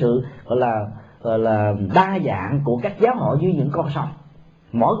niệm với sự gọi là đa dạng của các giáo hội như những con sông,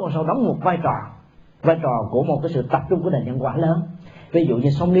 mỗi con sông đóng một vai trò của một cái sự tập trung của nền văn hóa lớn. Ví dụ như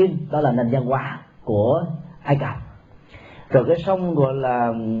sông Nin, đó là nền văn hóa của Ai Cập, rồi cái sông gọi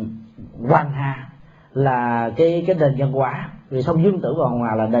là Hoàng Hà là cái nền văn hóa, vì sông Dương Tử và Hoàng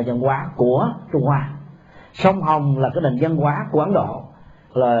Hà là nền văn hóa của Trung Hoa, sông Hồng là cái nền văn hóa của Ấn Độ,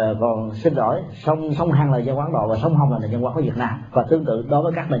 là còn xin lỗi sông Hằng là văn hóa Ấn Độ và sông Hồng là nền văn hóa của Việt Nam, và tương tự đối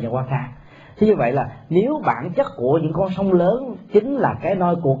với các nền văn hóa khác. Thế như vậy là nếu bản chất của những con sông lớn chính là cái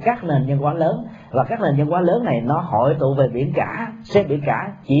nôi của các nền văn hóa lớn, và các nền văn hóa lớn này nó hội tụ về biển cả, xem biển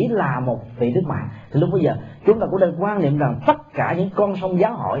cả chỉ là một vị nước mặn, thì lúc bây giờ chúng ta cũng nên quan niệm rằng tất cả những con sông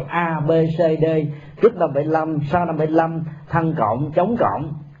giáo hội A, B, C, D, trước năm 75, sau năm 75, thân cộng, chống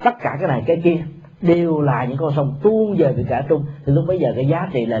cộng, tất cả cái này cái kia đều là những con sông tuôn về biển cả Trung, thì lúc bây giờ cái giá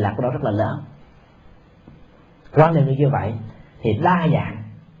trị lệ lạc của nó rất là lớn. Quan niệm như vậy thì đa dạng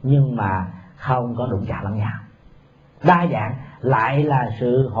nhưng mà không có đụng chạm lẫn nhau. Đa dạng lại là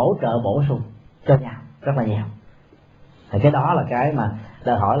sự hỗ trợ bổ sung cho nhau rất là nhiều. Thì cái đó là cái mà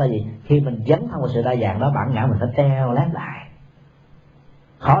đòi hỏi là gì? Khi mình dấn thân vào sự đa dạng đó, bản ngã mình phải treo lép lại.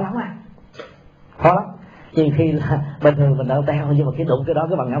 Khó lắm á, khó lắm. Chỉ khi là bình thường mình đâu treo, nhưng mà cái đụng cái đó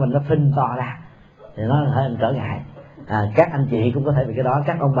cái bản ngã mình nó phình to ra thì nó hơi trở ngại. Các anh chị cũng có thể bị cái đó,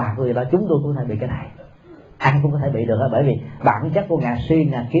 các ông bà của người đó, chúng tôi cũng có thể bị cái này. Ai cũng có thể bị được đó, bởi vì bản chất của ngạ suy,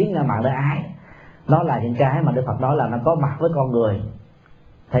 ngạ kiến, ngạ mạn, ngạ ái, nó là những cái mà Đức Phật nói là nó có mặt với con người,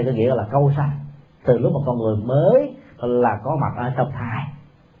 theo cái nghĩa là câu sanh, từ lúc mà con người mới là có mặt ở trong thai,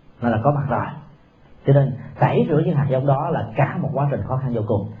 nó là có mặt rồi. Cho nên tẩy rửa những hạt giống đó là cả một quá trình khó khăn vô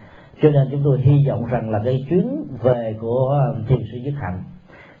cùng. Cho nên chúng tôi hy vọng rằng là cái chuyến về của thiền sư Nhất Hạnh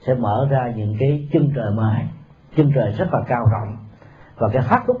sẽ mở ra những cái chân trời mới, chân trời rất là cao rộng, và cái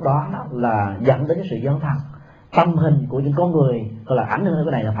phát lúc đó là dẫn đến cái sự dấn thân. Tâm hình của những con người gọi là ảnh hưởng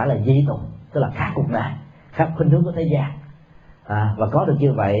cái này là phải là di tụng, tức là khác cuộc đời, khác khuynh hướng của thế gian. Và có được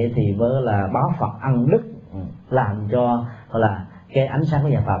như vậy thì mới là báo Phật ăn đức, làm cho gọi là cái ánh sáng của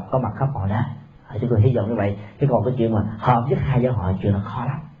nhà Phật có mặt khắp mọi nơi. Chúng tôi hy vọng như vậy. Chứ còn cái chuyện mà hợp nhất hai giáo hội chuyện nó khó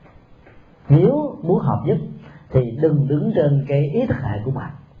lắm. Nếu muốn hợp nhất thì đừng đứng trên cái ý thức hệ của mình,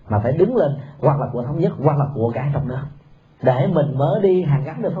 mà phải đứng lên hoặc là của thống nhất hoặc là của cái trong nước, để mình mới đi hàn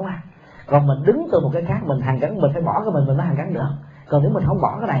gắn được, không ạ? Còn mình đứng từ một cái khác mình hàn gắn, mình phải bỏ cái mình mới hàn gắn được. Còn nếu mình không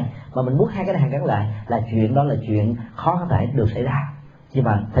bỏ cái này mà mình muốn hai cái này hàn gắn lại, là chuyện đó là chuyện khó có thể được xảy ra. Nhưng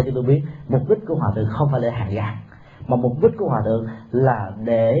mà theo chúng tôi biết, mục đích của hòa thượng không phải để hàn gắn, mà mục đích của hòa thượng là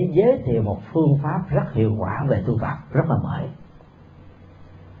để giới thiệu một phương pháp rất hiệu quả về tu tập, rất là mới,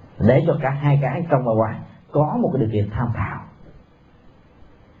 để cho cả hai cái trong và ngoài có một cái điều kiện tham khảo.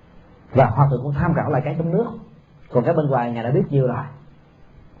 và hòa thượng cũng tham khảo lại cái trong nước, còn cái bên ngoài ngài đã biết nhiều rồi.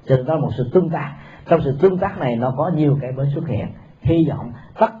 Cho nên đó là một sự tương tác. Trong sự tương tác này nó có nhiều cái mới xuất hiện. Hy vọng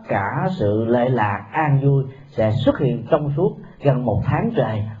tất cả sự lệ lạc an vui sẽ xuất hiện trong suốt gần 1 tháng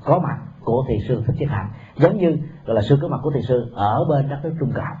trời có mặt của thiền sư Thích Nhật Từ, giống như gọi là sự có mặt của thiền sư ở bên đất nước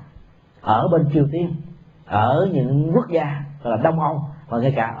Trung Cộng, ở bên Triều Tiên, ở những quốc gia gọi là Đông Âu và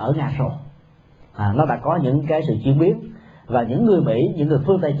ngay cả ở Nga Xô. Nó đã có những cái sự chuyển biến, và những người Mỹ, những người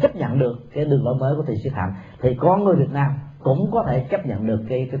phương Tây chấp nhận được cái đường lối mới của thiền sư Hạnh, thì con người Việt Nam cũng có thể chấp nhận được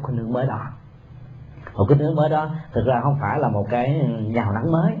cái khuynh hướng mới đó. Một cái hướng mới đó thực ra không phải là một cái nhào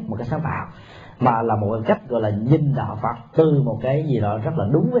nắng mới, một cái sáng tạo, mà là một cái cách gọi là nhìn đạo Phật từ một cái gì đó rất là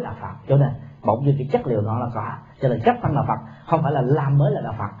đúng với đạo Phật. Cho nên bỗng như cái chất liệu nó là có. Cho nên cách tăng đạo Phật không phải là làm mới là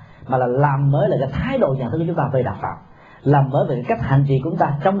đạo Phật, mà là làm mới là cái thái độ nhận thức của chúng ta về đạo Phật, làm mới về cái cách hành trì của chúng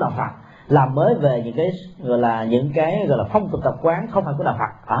ta trong đạo Phật, làm mới về những cái gọi là phong tục tập quán không phải của đạo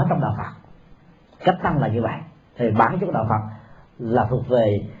Phật ở trong đạo Phật. Cách tăng là như vậy. Thì bản chất của đạo Phật là thuộc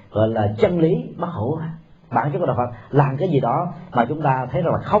về gọi là chân lý bất hủ. Bản chất của đạo Phật làm cái gì đó mà chúng ta thấy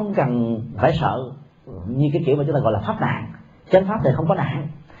rằng là không cần phải sợ, như cái kiểu mà chúng ta gọi là pháp nạn. Chánh pháp thì không có nạn,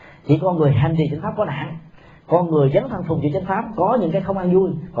 chỉ có người hành trì chánh pháp có nạn. Con người dấn thân phụng chịu chánh pháp có những cái không an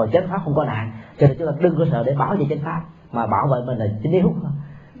vui, còn chánh pháp không có nạn. Cho nên chúng ta đừng có sợ để bảo vệ chánh pháp, mà bảo vệ mình là chính yếu.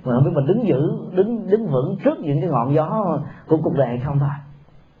 Mà không biết mình đứng vững trước những cái ngọn gió của cuộc đời hay không thôi.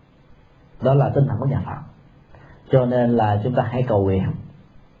 Đó là tinh thần của nhà Phật. Cho nên là chúng ta hãy cầu nguyện,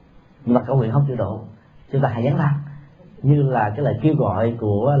 nhưng mà cầu nguyện không chịu đủ, chúng ta hãy dấn thân, như là cái lời kêu gọi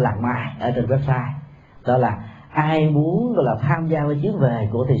của Làng Mai ở trên website. Đó là ai muốn gọi là tham gia với chuyến về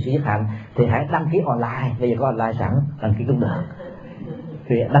của thiền sư Nhất Hạnh thì hãy đăng ký online. Bây giờ có online sẵn, đăng ký cũng được,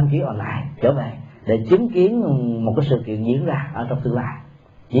 thì đăng ký online trở về để chứng kiến một cái sự kiện diễn ra ở trong tương lai.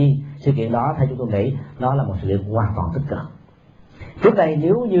 Vì sự kiện đó theo chúng tôi nghĩ nó là một sự kiện hoàn toàn tích cực. Trước đây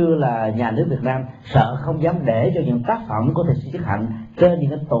nếu như là nhà nước Việt Nam sợ không dám để cho những tác phẩm của thiền sư Nhất Hạnh trên những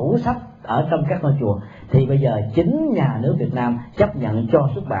cái tủ sách ở trong các ngôi chùa, thì bây giờ chính nhà nước Việt Nam chấp nhận cho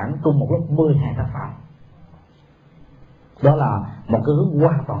xuất bản cùng một lúc 12 tác phẩm. Đó là một cái hướng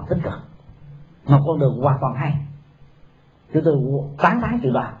hoàn toàn tích cực, một con đường hoàn toàn hay. Chúng tôi tán thán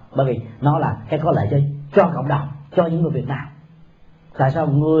chuyện đó, bởi vì nó là cái có lợi cho cộng đồng, cho những người Việt Nam. Tại sao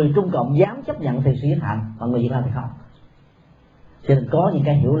người Trung Cộng dám chấp nhận thiền sư Nhất Hạnh mà người Việt Nam thì không? Cho nên có những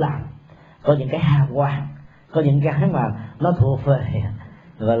cái hiểu lầm, có những cái hàm quan, có những cái mà nó thuộc về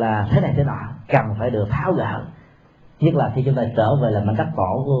gọi là thế này thế nọ, cần phải được tháo gỡ. Nhất là khi chúng ta trở về là mảnh đất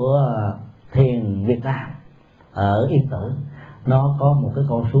tổ của thiền Việt Nam ở Yên Tử, nó có một cái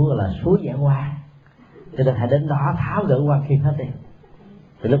con suối gọi là suối Giải Hoa. Cho nên hãy đến đó tháo gỡ quan khiên hết đi,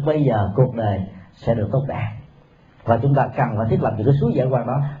 thì lúc bây giờ cuộc đời sẽ được tốt đẹp. Và chúng ta cần phải thiết lập những cái suối Giải Hoa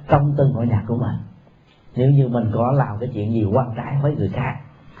đó trong từng ngôi nhà của mình. Nếu như mình có làm cái chuyện gì quan trái với người khác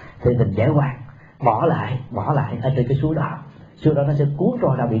thì mình giải quan, bỏ lại ở trên cái suối đó nó sẽ cuốn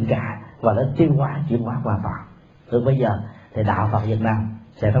trôi ra biển cả và nó chuyển hóa hoàn toàn. Từ bây giờ thì đạo Phật Việt Nam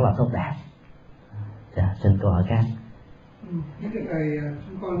sẽ rất là tốt đẹp. Xin câu hỏi khác. Những cái này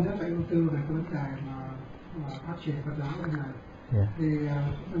chúng con rất là ưu tư về cái vấn đề mà phát triển Phật giáo bên này. Thì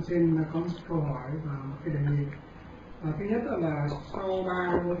chúng con xin có một câu hỏi và một cái đề nghị. Thứ nhất là sau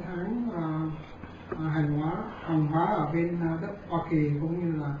 3-4 tháng hàng hóa ở bên đất Hoa Kỳ cũng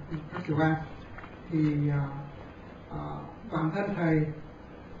như là các tiểu bang, thì bản thân thầy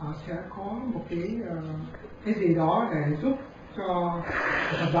sẽ có một cái gì đó để giúp cho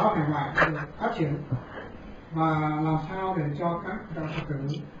Phật giáo hải ngoại phát triển, và làm sao để cho các đạo Phật tử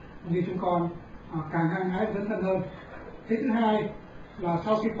như chúng con càng hăng hái dấn thân hơn. Cái thứ hai là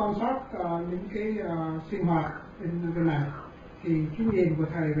sau khi quan sát những cái sinh hoạt bên này, thì cái nhìn của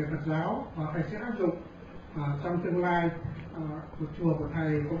thầy về Phật giáo và thầy sẽ áp dụng trong tương lai của chùa của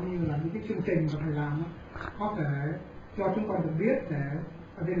thầy, cũng như là những cái chương trình mà thầy làm có thể cho chúng con được biết để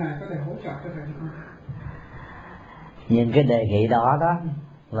ở bên này có thể hỗ trợ cho thầy được không? Những cái đề nghị đó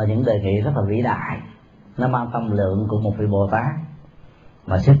là những đề nghị rất là vĩ đại, nó mang tâm lượng của một vị Bồ Tát,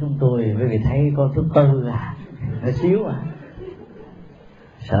 mà sếp chúng tôi bởi vì thấy có thứ tư nó xíu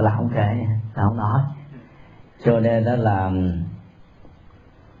sợ là không kể, không nói. Cho nên đó là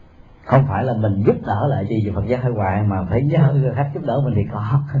không phải là mình giúp đỡ lại gì về Phật giáo hải ngoại, mà phải nhờ người khác giúp đỡ mình thì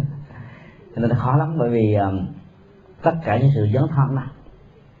có. Cho nên nó khó lắm, bởi vì tất cả những sự dấn thân đó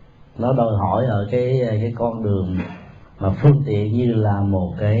nó đòi hỏi ở cái con đường mà phương tiện như là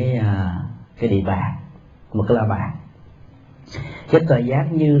một cái địa bàn, một cái la bàn. Cái tuệ giác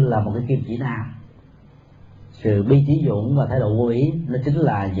như là một cái kim chỉ nam. Sự bi trí dũng và thái độ vô ý nó chính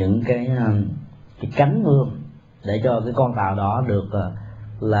là những cái cánh mương để cho cái con tàu đó được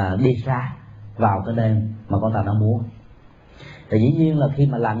là đi xa vào cái nơi mà con tàu nó muốn. Thì dĩ nhiên là khi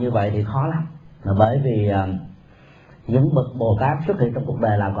mà làm như vậy thì khó lắm, là bởi vì những bậc Bồ Tát xuất hiện trong cuộc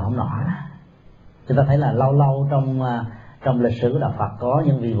đời làm còn không nổi. Chúng ta thấy là lâu lâu trong lịch sử đạo Phật có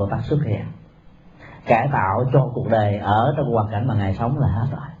những vị Bồ Tát xuất hiện cải tạo cho cuộc đời ở trong hoàn cảnh mà ngài sống là hết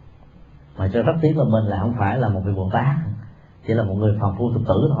rồi, mà cho rất tiếc là mình là không phải là một vị Bồ Tát, chỉ là một người phàm phu tục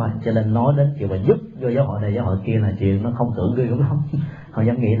tử thôi, cho nên nói đến chuyện mà giúp vô giáo hội này giáo hội kia là chuyện nó không tưởng ghê gớm lắm, không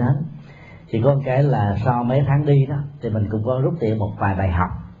dám nghĩ đến. Chỉ có một cái là sau mấy tháng đi đó thì mình cũng có rút tiền một vài bài học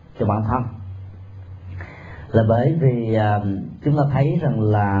cho bản thân, là bởi vì chúng ta thấy rằng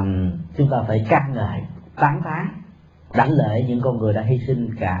là chúng ta phải ca ngợi, tán thán, đảnh lễ những con người đã hy sinh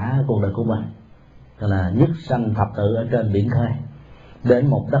cả cuộc đời của mình, gọi là nhất sanh thập tử ở trên biển khơi, đến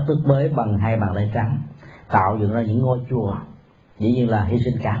một đất nước mới bằng hai bàn tay trắng, tạo dựng ra những ngôi chùa, dĩ nhiên là hy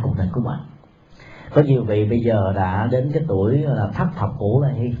sinh cả cuộc đời của mình. Có nhiều vị bây giờ đã đến cái tuổi là thất thập củ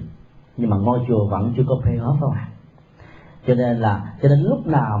lại hy, nhưng mà ngôi chùa vẫn chưa có pay off đâu ạ. Cho nên lúc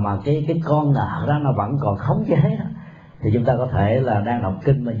nào mà cái con nợ đó nó vẫn còn khống chế đó, thì chúng ta có thể là đang đọc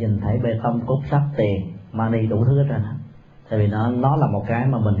kinh mà nhìn thấy bê tông, cốt sắt, tiền, money đủ thứ hết trơn á. Tại vì nó là một cái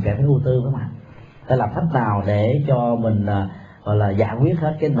mà mình cảm thấy ưu tư các bạn. Phải làm cách nào để cho mình gọi là giải quyết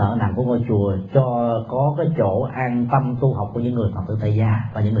hết cái nợ nần của ngôi chùa, cho có cái chỗ an tâm tu học của những người Phật tử tại gia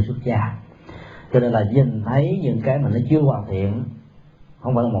và những người xuất gia. Cho nên là nhìn thấy những cái mà nó chưa hoàn thiện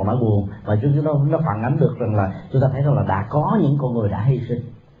không phải là một nỗi buồn, mà chúng nó phản ánh được rằng là chúng ta thấy rằng là đã có những con người đã hy sinh,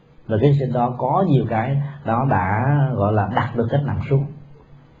 và cái hy sinh đó có nhiều cái đó đã gọi là đặt được cái nặng xuống,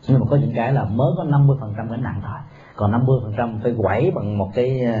 nhưng mà có những cái là mới có 50% cái nặng thôi, còn 50% phải quẩy bằng một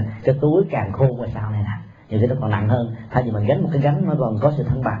cái túi càng khô ngoài sau này nè, những cái nó còn nặng hơn. Thay vì mình gánh một cái gánh nó còn có sự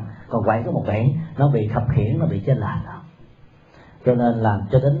thăng bằng, còn quẩy có một cái nó bị khập khiễng, nó bị chênh lệch đó. Cho nên là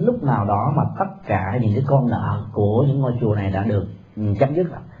cho đến lúc nào đó mà tất cả những cái con nợ của những ngôi chùa này đã được chấm dứt,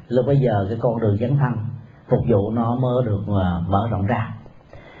 lúc bây giờ cái con đường dấn thân phục vụ nó mới được mở rộng ra.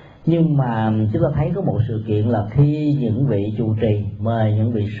 Nhưng mà chúng ta thấy có một sự kiện là khi những vị trụ trì mời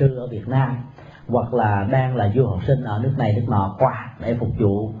những vị sư ở Việt Nam hoặc là đang là du học sinh ở nước này nước nọ qua để phục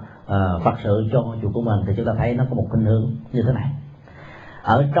vụ Phật sự cho ngôi chùa của mình, thì chúng ta thấy nó có một khuynh hướng như thế này.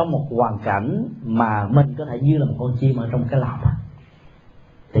 Ở trong một hoàn cảnh mà mình có thể như là một con chim ở trong cái lồng,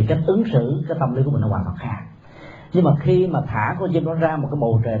 thì cách ứng xử, cái tâm lý của mình nó hoàn toàn khác. Nhưng mà khi mà thả con chim nó ra một cái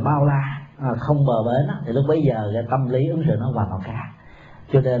bầu trời bao la không bờ bến thì lúc bấy giờ cái tâm lý ứng xử nó hoàn toàn khác.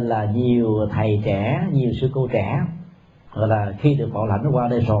 Cho nên là nhiều thầy trẻ, nhiều sư cô trẻ gọi là khi được bảo lãnh qua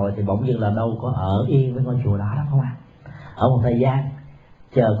đây rồi thì bỗng dưng là đâu có ở yên với ngôi chùa đó đâu, không ạ? Ở một thời gian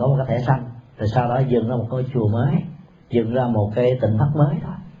chờ có một cái thẻ xanh, rồi sau đó dựng ra một ngôi chùa mới, dựng ra một cái tỉnh thất mới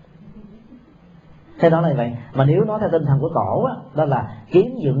thôi. Thế đó là vậy. Mà nếu nói theo tinh thần của tổ đó là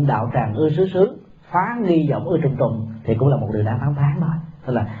kiến dựng đạo tràng ưa xứ xứ, phá nghi vọng ưa trùng trùng, thì cũng là một điều đáng tán thán thôi.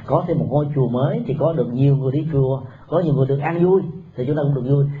 Tức là có thêm một ngôi chùa mới thì có được nhiều người đi chùa, có nhiều người được ăn vui thì chúng ta cũng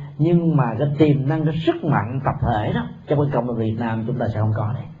được vui. Nhưng mà cái tiềm năng, cái sức mạnh tập thể đó trong cái cộng đồng Việt Nam chúng ta sẽ không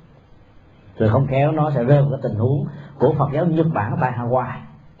có đấy. Rồi không khéo nó sẽ rơi vào cái tình huống của Phật giáo Nhật Bản tại Hawaii,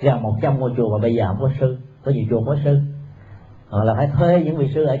 gần 100 ngôi chùa mà bây giờ không có sư, có nhiều chùa không có sư, hoặc là phải thuê những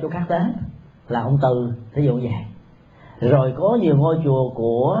vị sư ở chỗ khác đến, là ông Từ thí dụ vậy. Rồi có nhiều ngôi chùa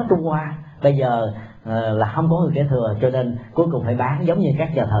của Trung Hoa bây giờ là không có người kế thừa, cho nên cuối cùng phải bán, giống như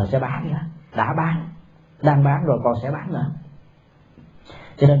các nhà thờ sẽ bán vậy đó. Đã bán, đang bán rồi còn sẽ bán nữa.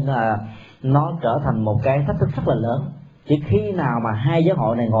 Cho nên là nó trở thành một cái thách thức rất là lớn. Chỉ khi nào mà hai giáo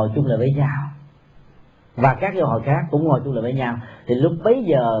hội này ngồi chung lại với nhau và các giáo hội khác cũng ngồi chung lại với nhau, thì lúc bấy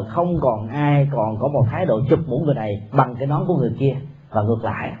giờ không còn ai còn có một thái độ chụp mũ người này bằng cái nón của người kia và ngược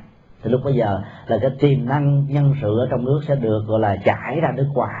lại. Thì lúc bây giờ là cái tiềm năng nhân sự ở trong nước sẽ được gọi là chảy ra nước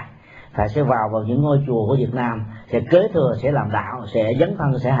ngoài, phải sẽ vào những ngôi chùa của Việt Nam, sẽ kế thừa, sẽ làm đạo, sẽ dấn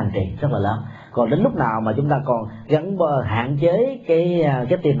thân, sẽ hành trì rất là lớn. Còn đến lúc nào mà chúng ta còn gắn hạn chế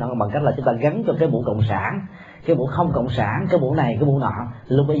cái tiềm năng bằng cách là chúng ta gắn cho cái mũ cộng sản, cái mũ không cộng sản, cái mũ này, cái mũ nọ,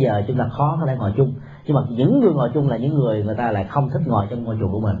 thì lúc bây giờ chúng ta khó có thể ngồi chung. Nhưng mà những người ngồi chung là những người ta lại không thích ngồi trong ngôi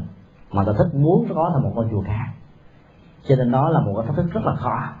chùa của mình, mà ta thích muốn có thành một ngôi chùa khác. Cho nên nó là một cái thách thức rất là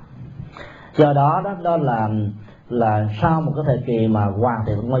khó. Do đó là sau một cái thời kỳ mà hoàn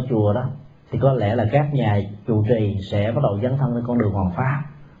thiện ngôi chùa đó, thì có lẽ là các nhà trụ trì sẽ bắt đầu dấn thân lên con đường hoàn pháp.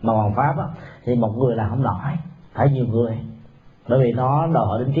 Mà hoàn pháp đó, thì một người là không nổi, phải nhiều người, bởi vì nó đòi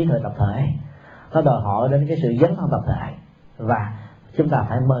hỏi đến trí tuệ tập thể, nó đòi hỏi đến cái sự dấn thân tập thể, và chúng ta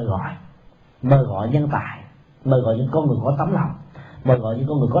phải mời gọi nhân tài, mời gọi những con người có tấm lòng, mời gọi những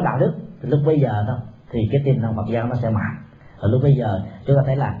con người có đạo đức. Thì lúc bây giờ đó thì cái tiềm năng Phật giáo nó sẽ mạnh. Ở lúc bây giờ chúng ta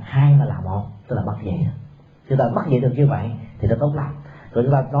thấy là hai là một, tức là bắt dậy. Chúng ta bắt dậy được như vậy thì nó tốt lắm. Rồi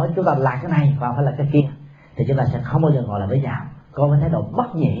chúng ta nói chúng ta làm cái này và phải là cái kia, thì chúng ta sẽ không bao giờ ngồi lại với nhau. Có cái thái độ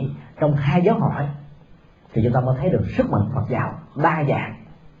bắt nhị trong hai giáo hội thì chúng ta mới thấy được sức mạnh Phật giáo đa dạng,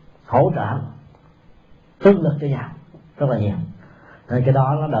 hỗ trợ, tương lực cho nhau rất là nhiều. Nên cái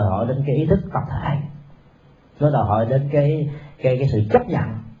đó nó đòi hỏi đến cái ý thức tập thể, nó đòi hỏi đến cái sự chấp nhận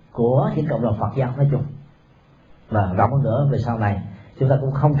của những cộng đồng Phật giáo nói chung. Và rộng hơn nữa, về sau này chúng ta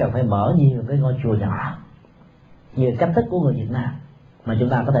cũng không cần phải mở nhiều cái ngôi chùa nhỏ như cách thức của người Việt Nam, mà chúng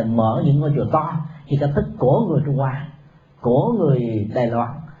ta có thể mở những ngôi chùa to như cách thức của người Trung Hoa, của người Đài Loan,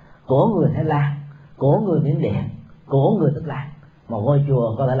 của người Thái Lan, của người Miến Điện, của người Tích Lan. Một ngôi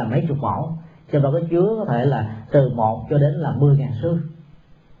chùa có thể là mấy chục mẫu, trong đó có chứa có thể là từ 1 cho đến là 10.000 sư.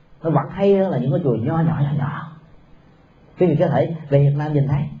 Nó vẫn hay hơn là những ngôi chùa nho nhỏ. Quý vị có thể về Việt Nam nhìn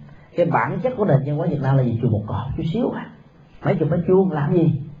thấy cái bản chất của nền văn hóa Việt Nam là gì? Chùa một cột chút xíu à, mấy chục mét vuông làm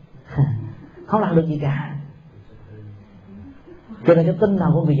gì? Không làm được gì cả. Cho nên cái tinh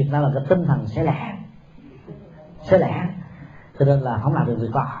thần của người Việt Nam là cái tinh thần xẻ lẻ, cho nên là không làm được việc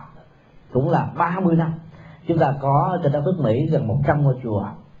to. Cũng là 30 năm chúng ta có trên đất nước Mỹ gần 100 ngôi chùa,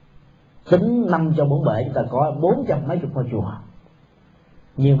 tính 5 cho 4 bể chúng ta có 400 mấy chục ngôi chùa.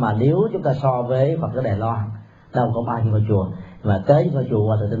 Nhưng mà nếu chúng ta so với Phật giáo Đài Loan đâu có bao nhiêu ngôi chùa, mà tới ngôi chùa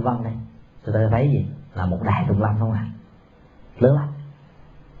Hòa Thượng Tinh Văn đây chúng ta thấy gì? Là một đài tùng lâm không à, lớn lắm.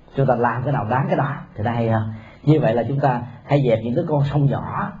 Chúng ta làm cái nào đáng cái đó thì đã hay hơn. Như vậy là chúng ta hãy dẹp những cái con sông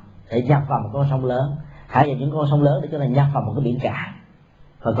nhỏ để nhập vào một con sông lớn, hãy dẹp những con sông lớn để chúng ta nhập vào một cái biển cả.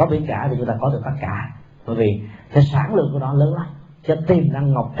 Và có biển cả thì chúng ta có được tất cả, bởi vì cái sản lượng của nó lớn lắm, cái tiềm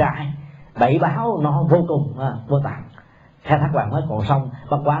năng ngọc trai bảy báo nó vô cùng vô tận. Khai thác vàng mới còn sông,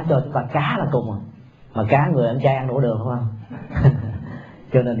 bắt quá cho chúng ta cá là cùng mà cá người ăn chay ăn đổ đường không?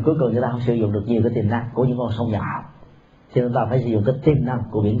 Cho nên cuối cùng chúng ta không sử dụng được nhiều cái tiềm năng của những con sông nhỏ, cho nên chúng ta phải sử dụng cái tiềm năng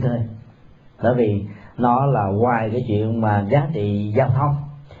của biển khơi. Bởi vì nó là ngoài cái chuyện mà giá trị giao thông,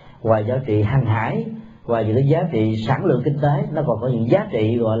 ngoài giá trị hàng hải, ngoài những cái giá trị sản lượng kinh tế, nó còn có những giá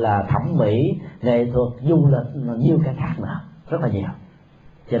trị gọi là thẩm mỹ, nghệ thuật, du lịch, nhiều cái khác nữa, rất là nhiều.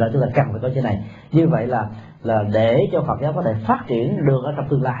 Cho nên chúng ta cần phải có cái này. Như vậy là để cho Phật giáo có thể phát triển được ở trong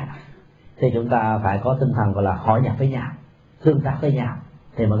tương lai thì chúng ta phải có tinh thần gọi là hội nhập với nhau, tương tác với nhau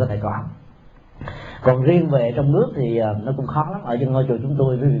thì mới có thể có. Còn riêng về trong nước thì nó cũng khó lắm. Ở trên ngôi chùa chúng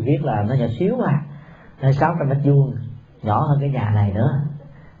tôi quý vị biết là nó nhỏ xíu mà, 600 mét vuông, nhỏ hơn cái nhà này nữa,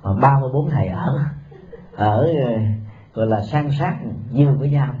 mà 34 thầy ở gọi là san sát giường với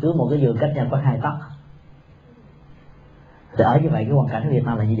nhau, cứ một cái giường cách nhau có 2 tấc. Thì ở như vậy cái hoàn cảnh của Việt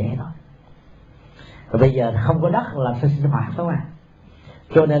Nam là như vậy thôi. Và bây giờ không có đất làm sao sinh hoạt không à.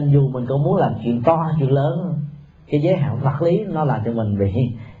 Cho nên dù mình cũng muốn làm chuyện to chuyện lớn, cái giới hạn vật lý nó làm cho mình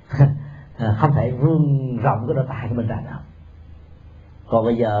bị không thể vươn rộng cái đôi tay của mình ra đâu. Còn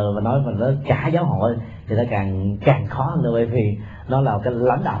bây giờ mà nói cả giáo hội thì nó càng khó hơn nữa, bởi vì nó là cái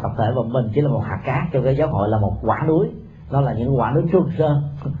lãnh đạo tập thể và mình chỉ là một hạt cát trong cái giáo hội là một quả núi, nó là những quả núi Trường Sơn,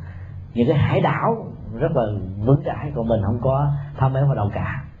 những cái hải đảo rất là vững chãi, còn mình không có thăm béo vào đầu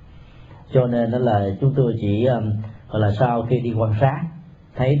cả. Cho nên đó là chúng tôi chỉ gọi là sau khi đi quan sát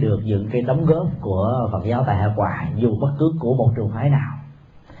thấy được những cái đóng góp của Phật giáo tại Hải Ngoại dù bất cứ của một trường phái nào,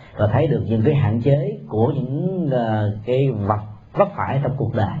 và thấy được những cái hạn chế của những cái vấp phải trong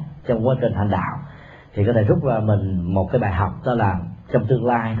cuộc đời, trong quá trình hành đạo, thì có thể rút ra mình một cái bài học, đó là trong tương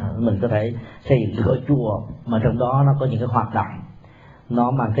lai mình có thể xây dựng ngôi chùa mà trong đó nó có những cái hoạt động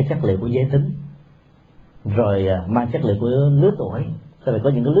nó mang cái chất liệu của giới tính, rồi mang chất liệu của lứa tuổi. Tại vì có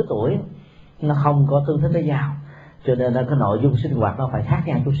những cái lứa tuổi nó không có tương thích với nhau, cho nên cái nội dung sinh hoạt nó phải khác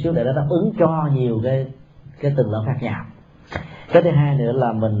nhau chút xíu để nó đáp ứng cho nhiều cái từng lớp khác nhau. Cái thứ hai nữa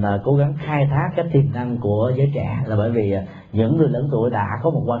là mình cố gắng khai thác cái tiềm năng của giới trẻ, là bởi vì những người lớn tuổi đã có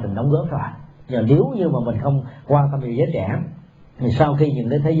một quá trình đóng góp rồi. Nhưng nếu như mà mình không quan tâm về giới trẻ thì sau khi những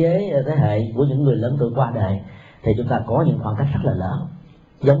cái thế hệ của những người lớn tuổi qua đời thì chúng ta có những khoảng cách rất là lớn.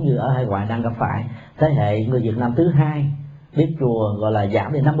 Giống như ở Hải Ngoại đang gặp phải thế hệ người Việt Nam thứ hai biết chùa gọi là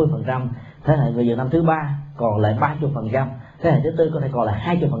giảm đến 50%, thế hệ người Việt Nam thứ ba còn lại 30%, thế hệ thứ tư có thể còn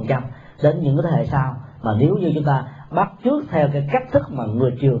lại 20%. Đến những cái thế hệ sau mà nếu như chúng ta bắt chước theo cái cách thức mà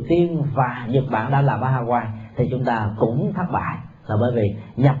người Triều Tiên và Nhật Bản đã làm ở Hawaii thì chúng ta cũng thất bại, là bởi vì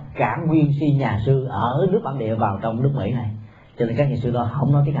nhập cả nguyên si nhà sư ở nước bản địa vào trong nước Mỹ này, cho nên các nhà sư đó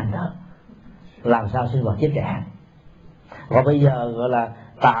không nói tiếng Anh được, làm sao sinh hoạt giới trẻ. Và bây giờ gọi là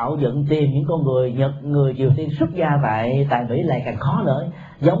tạo dựng tìm những con người Nhật, người Triều Tiên xuất gia tại Mỹ lại càng khó nữa.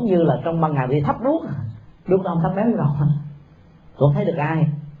 Giống như là trong ban ngày đi thắp đuốc đâu thắp béo đâu, cũng thấy được ai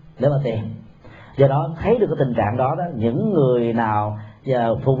để mà tìm. Do đó thấy được cái tình trạng đó, những người nào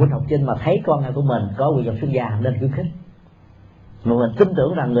phụ huynh học sinh mà thấy con em của mình có quyền nhập xuất gia nên khuyến khích, mà mình tin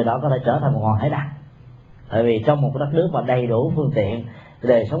tưởng rằng người đó có thể trở thành một ngọn hải đăng. Tại vì trong một đất nước mà đầy đủ phương tiện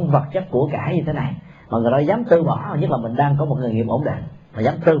đời sống vật chất của cải như thế này mà người đó dám từ bỏ, nhất là mình đang có một nghề nghiệp ổn định mà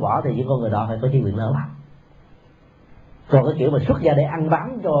dám từ bỏ, thì những con người đó phải có chí nguyện lớn lắm. Còn cái kiểu mà xuất gia để ăn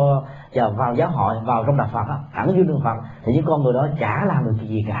bám cho vào giáo hội, vào trong đạo Phật á, ẩn dưới đường Phật, thì những con người đó chả làm được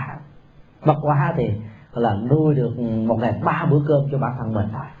gì cả. Bất quá thì là nuôi được một ngày 3 bữa cơm cho bản thân mình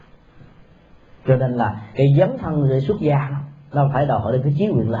thôi. Cho nên là cái dấn thân để xuất gia nó phải đòi hỏi đến cái chí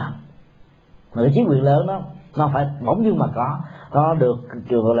nguyện lớn. Mà cái chí nguyện lớn đó nó phải bỗng dưng mà có, nó được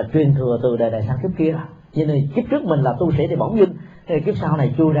gọi là truyền thừa từ đời này sang kiếp kia. Cho nên kiếp trước mình là tu sĩ thì bỗng dưng kiếp sau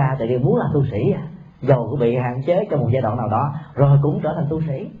này chui ra tại vì muốn là tu sĩ, dầu cũng bị hạn chế trong một giai đoạn nào đó rồi cũng trở thành tu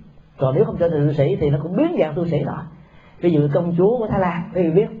sĩ. Còn nếu không trở thành tu sĩ thì nó cũng biến dạng tu sĩ rồi. Ví dụ công chúa của Thái Lan, quý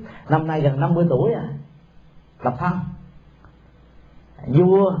vị biết, năm nay gần 50 tuổi lập thân.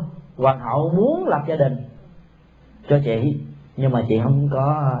 Vua hoàng hậu muốn lập gia đình cho chị, nhưng mà chị không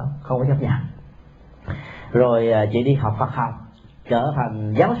có chấp nhận. Rồi chị đi học Phật học, trở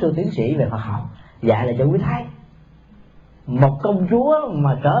thành giáo sư tiến sĩ về Phật học, dạy lại cho quý thầy. Một công chúa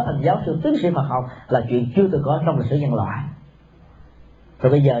mà trở thành giáo sư tiến sĩ Phật học là chuyện chưa từng có trong lịch sử nhân loại.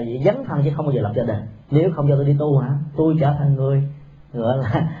 Rồi bây giờ dấn thân chứ không bao giờ lập gia đình. Nếu không cho tôi đi tu hả? Tôi trở thành người gọi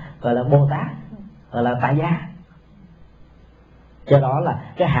là Bồ Tát, gọi là tại gia. Do đó là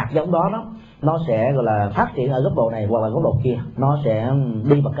cái hạt giống đó nó sẽ gọi là phát triển ở góc độ này hoặc là góc độ kia, nó sẽ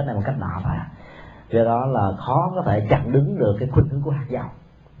đi bằng cách này một cách nọ thôi. Do đó là khó có thể chặn đứng được cái khuynh hướng của hạt giống,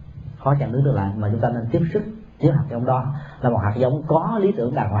 khó chặn đứng được lại, mà chúng ta nên tiếp sức. Chứ hạt giống đó là một hạt giống có lý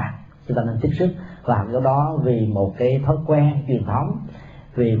tưởng đàng hoàng, chúng ta nên tiếp sức. Và hạt giống đó vì một cái thói quen truyền thống,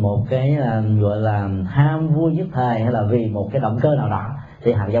 vì một cái gọi là ham vui nhất thời, hay là vì một cái động cơ nào đó,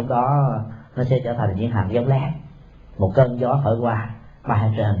 thì hạt giống đó nó sẽ trở thành những hạt giống lép. Một cơn gió thổi qua bay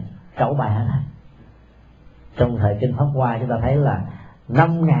lên trên, trấu bay hết. Trong thời kinh Pháp Hoa chúng ta thấy là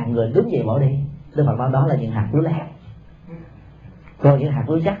 5.000 người đứng dậy bỏ đi. Đức Phật nói đó là những hạt lúa lép. Còn những hạt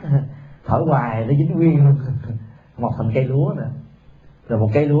lúa chắc thổi hoài nó dính nguyên luôn, mọc thành cây lúa nữa. Rồi một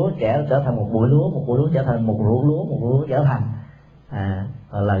cây lúa trở thành một bụi lúa, một bụi lúa trở thành một ruộng lúa, một ruộng lúa trở thành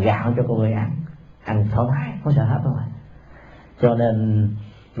là gạo cho con người ăn thoải mái, không sợ hết đâu. Cho nên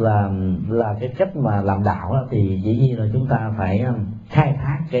là cái cách mà làm đạo đó, thì dĩ nhiên là chúng ta phải khai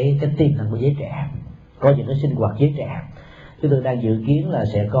thác cái tiềm năng của giới trẻ, có những cái sinh hoạt giới trẻ. Chúng tôi đang dự kiến là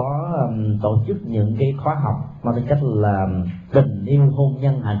sẽ có tổ chức những cái khóa học mang tính cách là tình yêu, hôn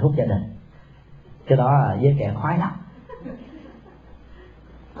nhân, hạnh phúc gia đình. Cái đó là giới trẻ khoái lắm,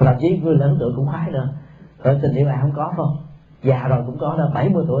 thậm chí người lớn tuổi cũng khoái nữa. Rồi tình yêu ai không có không? Già rồi cũng có, là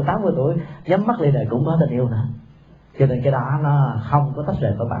 70 tuổi, 80 tuổi nhắm mắt lên đời cũng có tình yêu nữa. Cho nên cái đó nó không có tách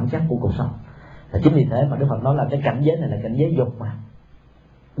rời khỏi bản chất của cuộc sống. Và chính vì thế mà Đức Phật nói là cái cảnh giới này là cảnh giới dục mà.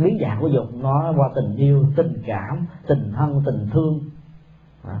 Biến dạng của dục nó qua tình yêu, tình cảm, tình thân, tình thương,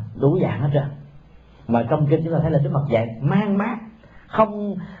 đủ dạng hết trơn. Mà trong kinh chúng ta thấy là Đức Phật dạy mang mát,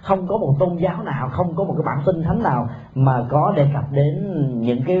 không có một tôn giáo nào, không có một cái bản tinh thánh nào mà có đề cập đến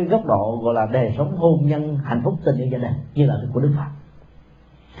những cái góc độ gọi là đời sống hôn nhân, hạnh phúc, tình yêu gia đình như là của Đức Phật.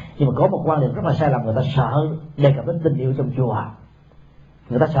 Nhưng mà có một quan điểm rất là sai lầm, người ta sợ đề cập đến tình yêu trong chùa,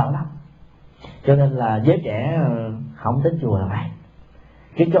 người ta sợ lắm. Cho nên là giới trẻ không đến chùa là vậy,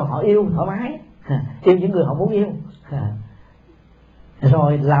 chỉ cho họ yêu thoải mái, yêu những người họ muốn yêu,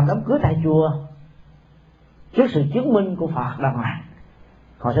 rồi làm đám cưới tại chùa trước sự chứng minh của Phật đàng hoàng,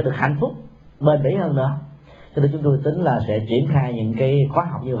 họ sẽ được hạnh phúc bền bỉ hơn nữa. Cho nên chúng tôi tính là sẽ triển khai những cái khóa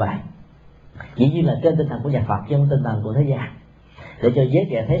học như vậy, dĩ nhiên là trên tinh thần của nhà Phật chứ không tinh thần của thế gian, để cho giới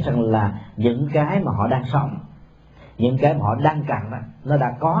trẻ thấy rằng là những cái mà họ đang sống, những cái mà họ đang cần đó, nó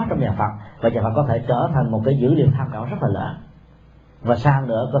đã có trong nhà Phật, và nhà Phật có thể trở thành một cái dữ liệu tham khảo rất là lớn, và sau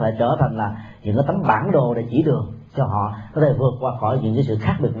nữa có thể trở thành là những cái tấm bản đồ để chỉ đường cho họ có thể vượt qua khỏi những cái sự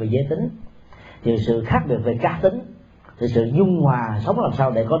khác biệt về giới tính, những sự khác biệt về cá tính, thì sự dung hòa sống làm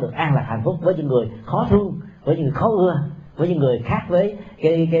sao để có được an lạc hạnh phúc với những người khó thương, với những người khó ưa, với những người khác với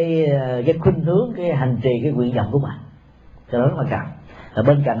cái khuynh hướng, cái hành trì, cái nguyện vọng của mình. Cho đó rất là cần. Ở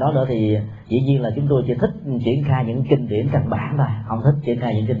bên cạnh đó nữa thì dĩ nhiên là chúng tôi chỉ thích triển khai những kinh điển căn bản thôi, không thích triển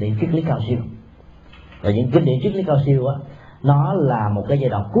khai những kinh điển triết lý cao siêu. Và những kinh điển triết lý cao siêu á, nó là một cái giai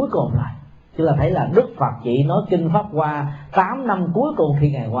đoạn cuối cùng rồi. Chúng ta thấy là Đức Phật chỉ nói kinh Pháp Hoa 8 năm cuối cùng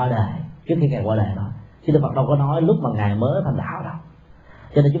khi Ngài qua đời, trước khi Ngài qua đời thôi. Chứ Đức Phật đâu có nói lúc mà Ngài mới thành đạo đâu.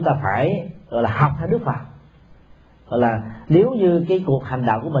 Cho nên chúng ta phải gọi là học theo Đức Phật. Gọi là nếu như cái cuộc hành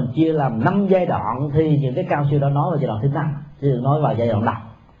đạo của mình chia làm 5 giai đoạn thì những cái cao siêu đó nói vào giai đoạn thứ 5, chứ đừng nói vào giai đoạn đầu.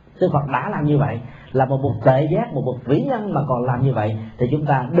 Đức Phật đã làm như vậy, là một bậc tuệ giác, một bậc vĩ nhân mà còn làm như vậy, thì chúng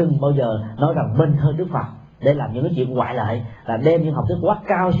ta đừng bao giờ nói rằng mình hơn Đức Phật để làm những cái chuyện ngoại lệ, là đem những học thuyết quá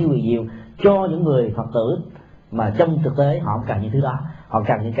cao siêu huyền diệu cho những người Phật tử mà trong thực tế họ không cần những thứ đó. Họ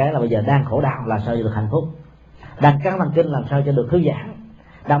cần những cái là bây giờ đang khổ đau làm sao cho được hạnh phúc, đang căng thẳng kinh làm sao cho được thư giãn,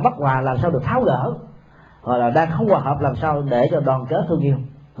 đang bất hòa làm sao được tháo gỡ, hoặc là đang không hòa hợp làm sao để cho đoàn kết thương yêu.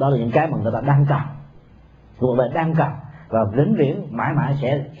 Đó là những cái mà người ta đang cần, cuộc đời đang cần. và vĩnh viễn mãi mãi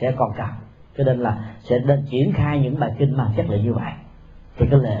sẽ còn cần. Cho nên là sẽ nên triển khai những bài kinh mà chất lượng như vậy, thì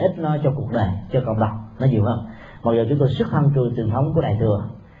cái lợi ích nó cho cuộc đời, cho cộng đồng nó nhiều hơn. Mặc dù chúng tôi xuất thân từ truyền thống của Đại thừa,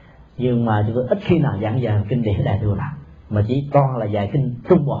 nhưng mà chúng tôi ít khi nào giảng dạy kinh điển Đại thừa nào, mà chỉ toàn là dạy kinh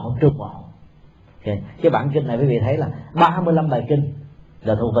trung bộ. Okay. Cái bản kinh này quý vị thấy là 35 bài kinh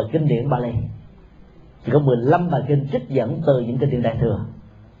là thuộc về kinh điển Bali, chỉ có 15 bài kinh trích dẫn từ những kinh điển Đại thừa,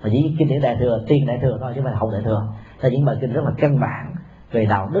 mà chỉ kinh điển Đại thừa, tiền Đại thừa thôi chứ không phải là hậu Đại thừa. Là những bài kinh rất là căn bản về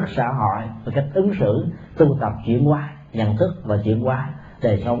đạo đức xã hội, về cách ứng xử, tu tập chuyển hóa nhận thức và chuyển hóa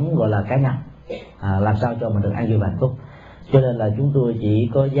đời sống gọi là cá nhân, làm sao cho mình được an vui và hạnh phúc. Cho nên là chúng tôi chỉ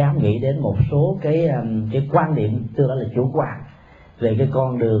có dám nghĩ đến một số cái quan điểm tương đối là chủ quan về cái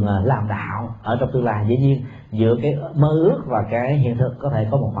con đường làm đạo ở trong tương lai. Dĩ nhiên giữa cái mơ ước và cái hiện thực có thể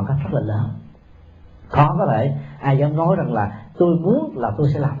có một khoảng cách rất là lớn. Khó có thể ai dám nói rằng là tôi muốn là tôi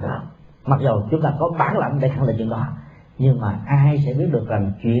sẽ làm được, mặc dù chúng ta có bản lãnh để khẳng định chuyện đó, nhưng mà ai sẽ biết được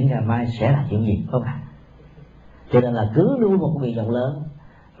rằng chuyện ngày mai sẽ là chuyện gì, không ạ? Cho nên là cứ nuôi một cái nguyện vọng lớn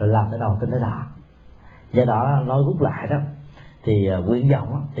rồi làm tới đầu tính tới đó. Do đó nói rút lại đó, thì nguyện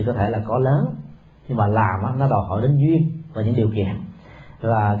vọng thì có thể là có lớn, nhưng mà làm nó đòi hỏi đến duyên và những điều kiện.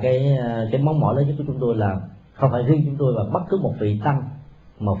 Và cái mong mỏi lớn nhất của chúng tôi là không phải riêng chúng tôi, và bất cứ một vị tăng,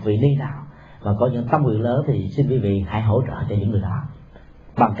 một vị ni nào mà có những tâm nguyện lớn thì xin quý vị hãy hỗ trợ cho những người đó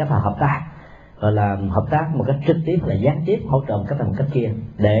bằng cách là hợp tác, gọi là hợp tác một cách trực tiếp là gián tiếp, hỗ trợ một cách là một cách kia,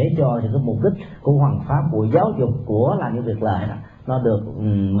 để cho những cái mục đích của hoàn pháp, của giáo dục, của làm những việc lợi đó, nó được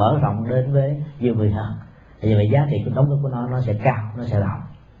mở rộng đến với nhiều người hơn. Thì vậy giá trị của đóng góp của nó sẽ cao, nó sẽ rộng.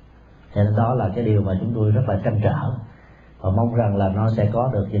 Cho nên đó là cái điều mà chúng tôi rất là trăn trở, và mong rằng là nó sẽ có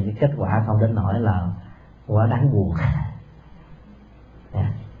được những cái kết quả không đến nỗi là quá đáng buồn.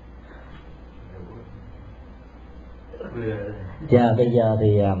 Bây giờ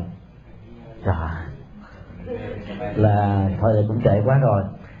thì là thôi thì cũng trễ quá rồi.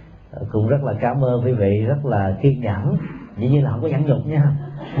 Cũng rất là cảm ơn quý vị rất là kiên nhẫn. Dĩ nhiên là không có nhẫn nhục nha,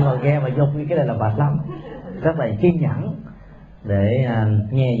 nhưng mà nghe mà nhục như cái này là mệt lắm. Rất là kiên nhẫn để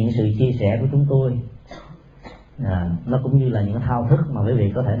nghe những sự chia sẻ của chúng tôi. Nó cũng như là những thao thức mà quý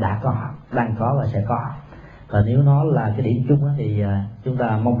vị có thể đã có, đang có và sẽ có. Và nếu nó là cái điểm chung thì chúng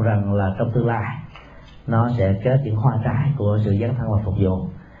ta mong rằng là trong tương lai nó sẽ kết những hoa trái của sự dấn thân và phục vụ.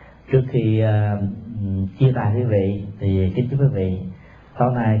 Trước khi chia tay quý vị thì kính chúc quý vị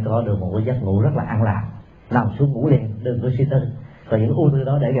tối nay có được một cái giấc ngủ rất là an lạc, nằm xuống ngủ liền, đừng có suy tư. Còn những ưu tư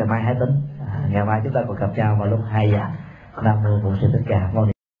đó để ngày mai hãy tính. Ngày mai chúng ta còn gặp nhau vào lúc 2 giờ. Nam mô Bổn Sư Thích Ca Mâu Ni.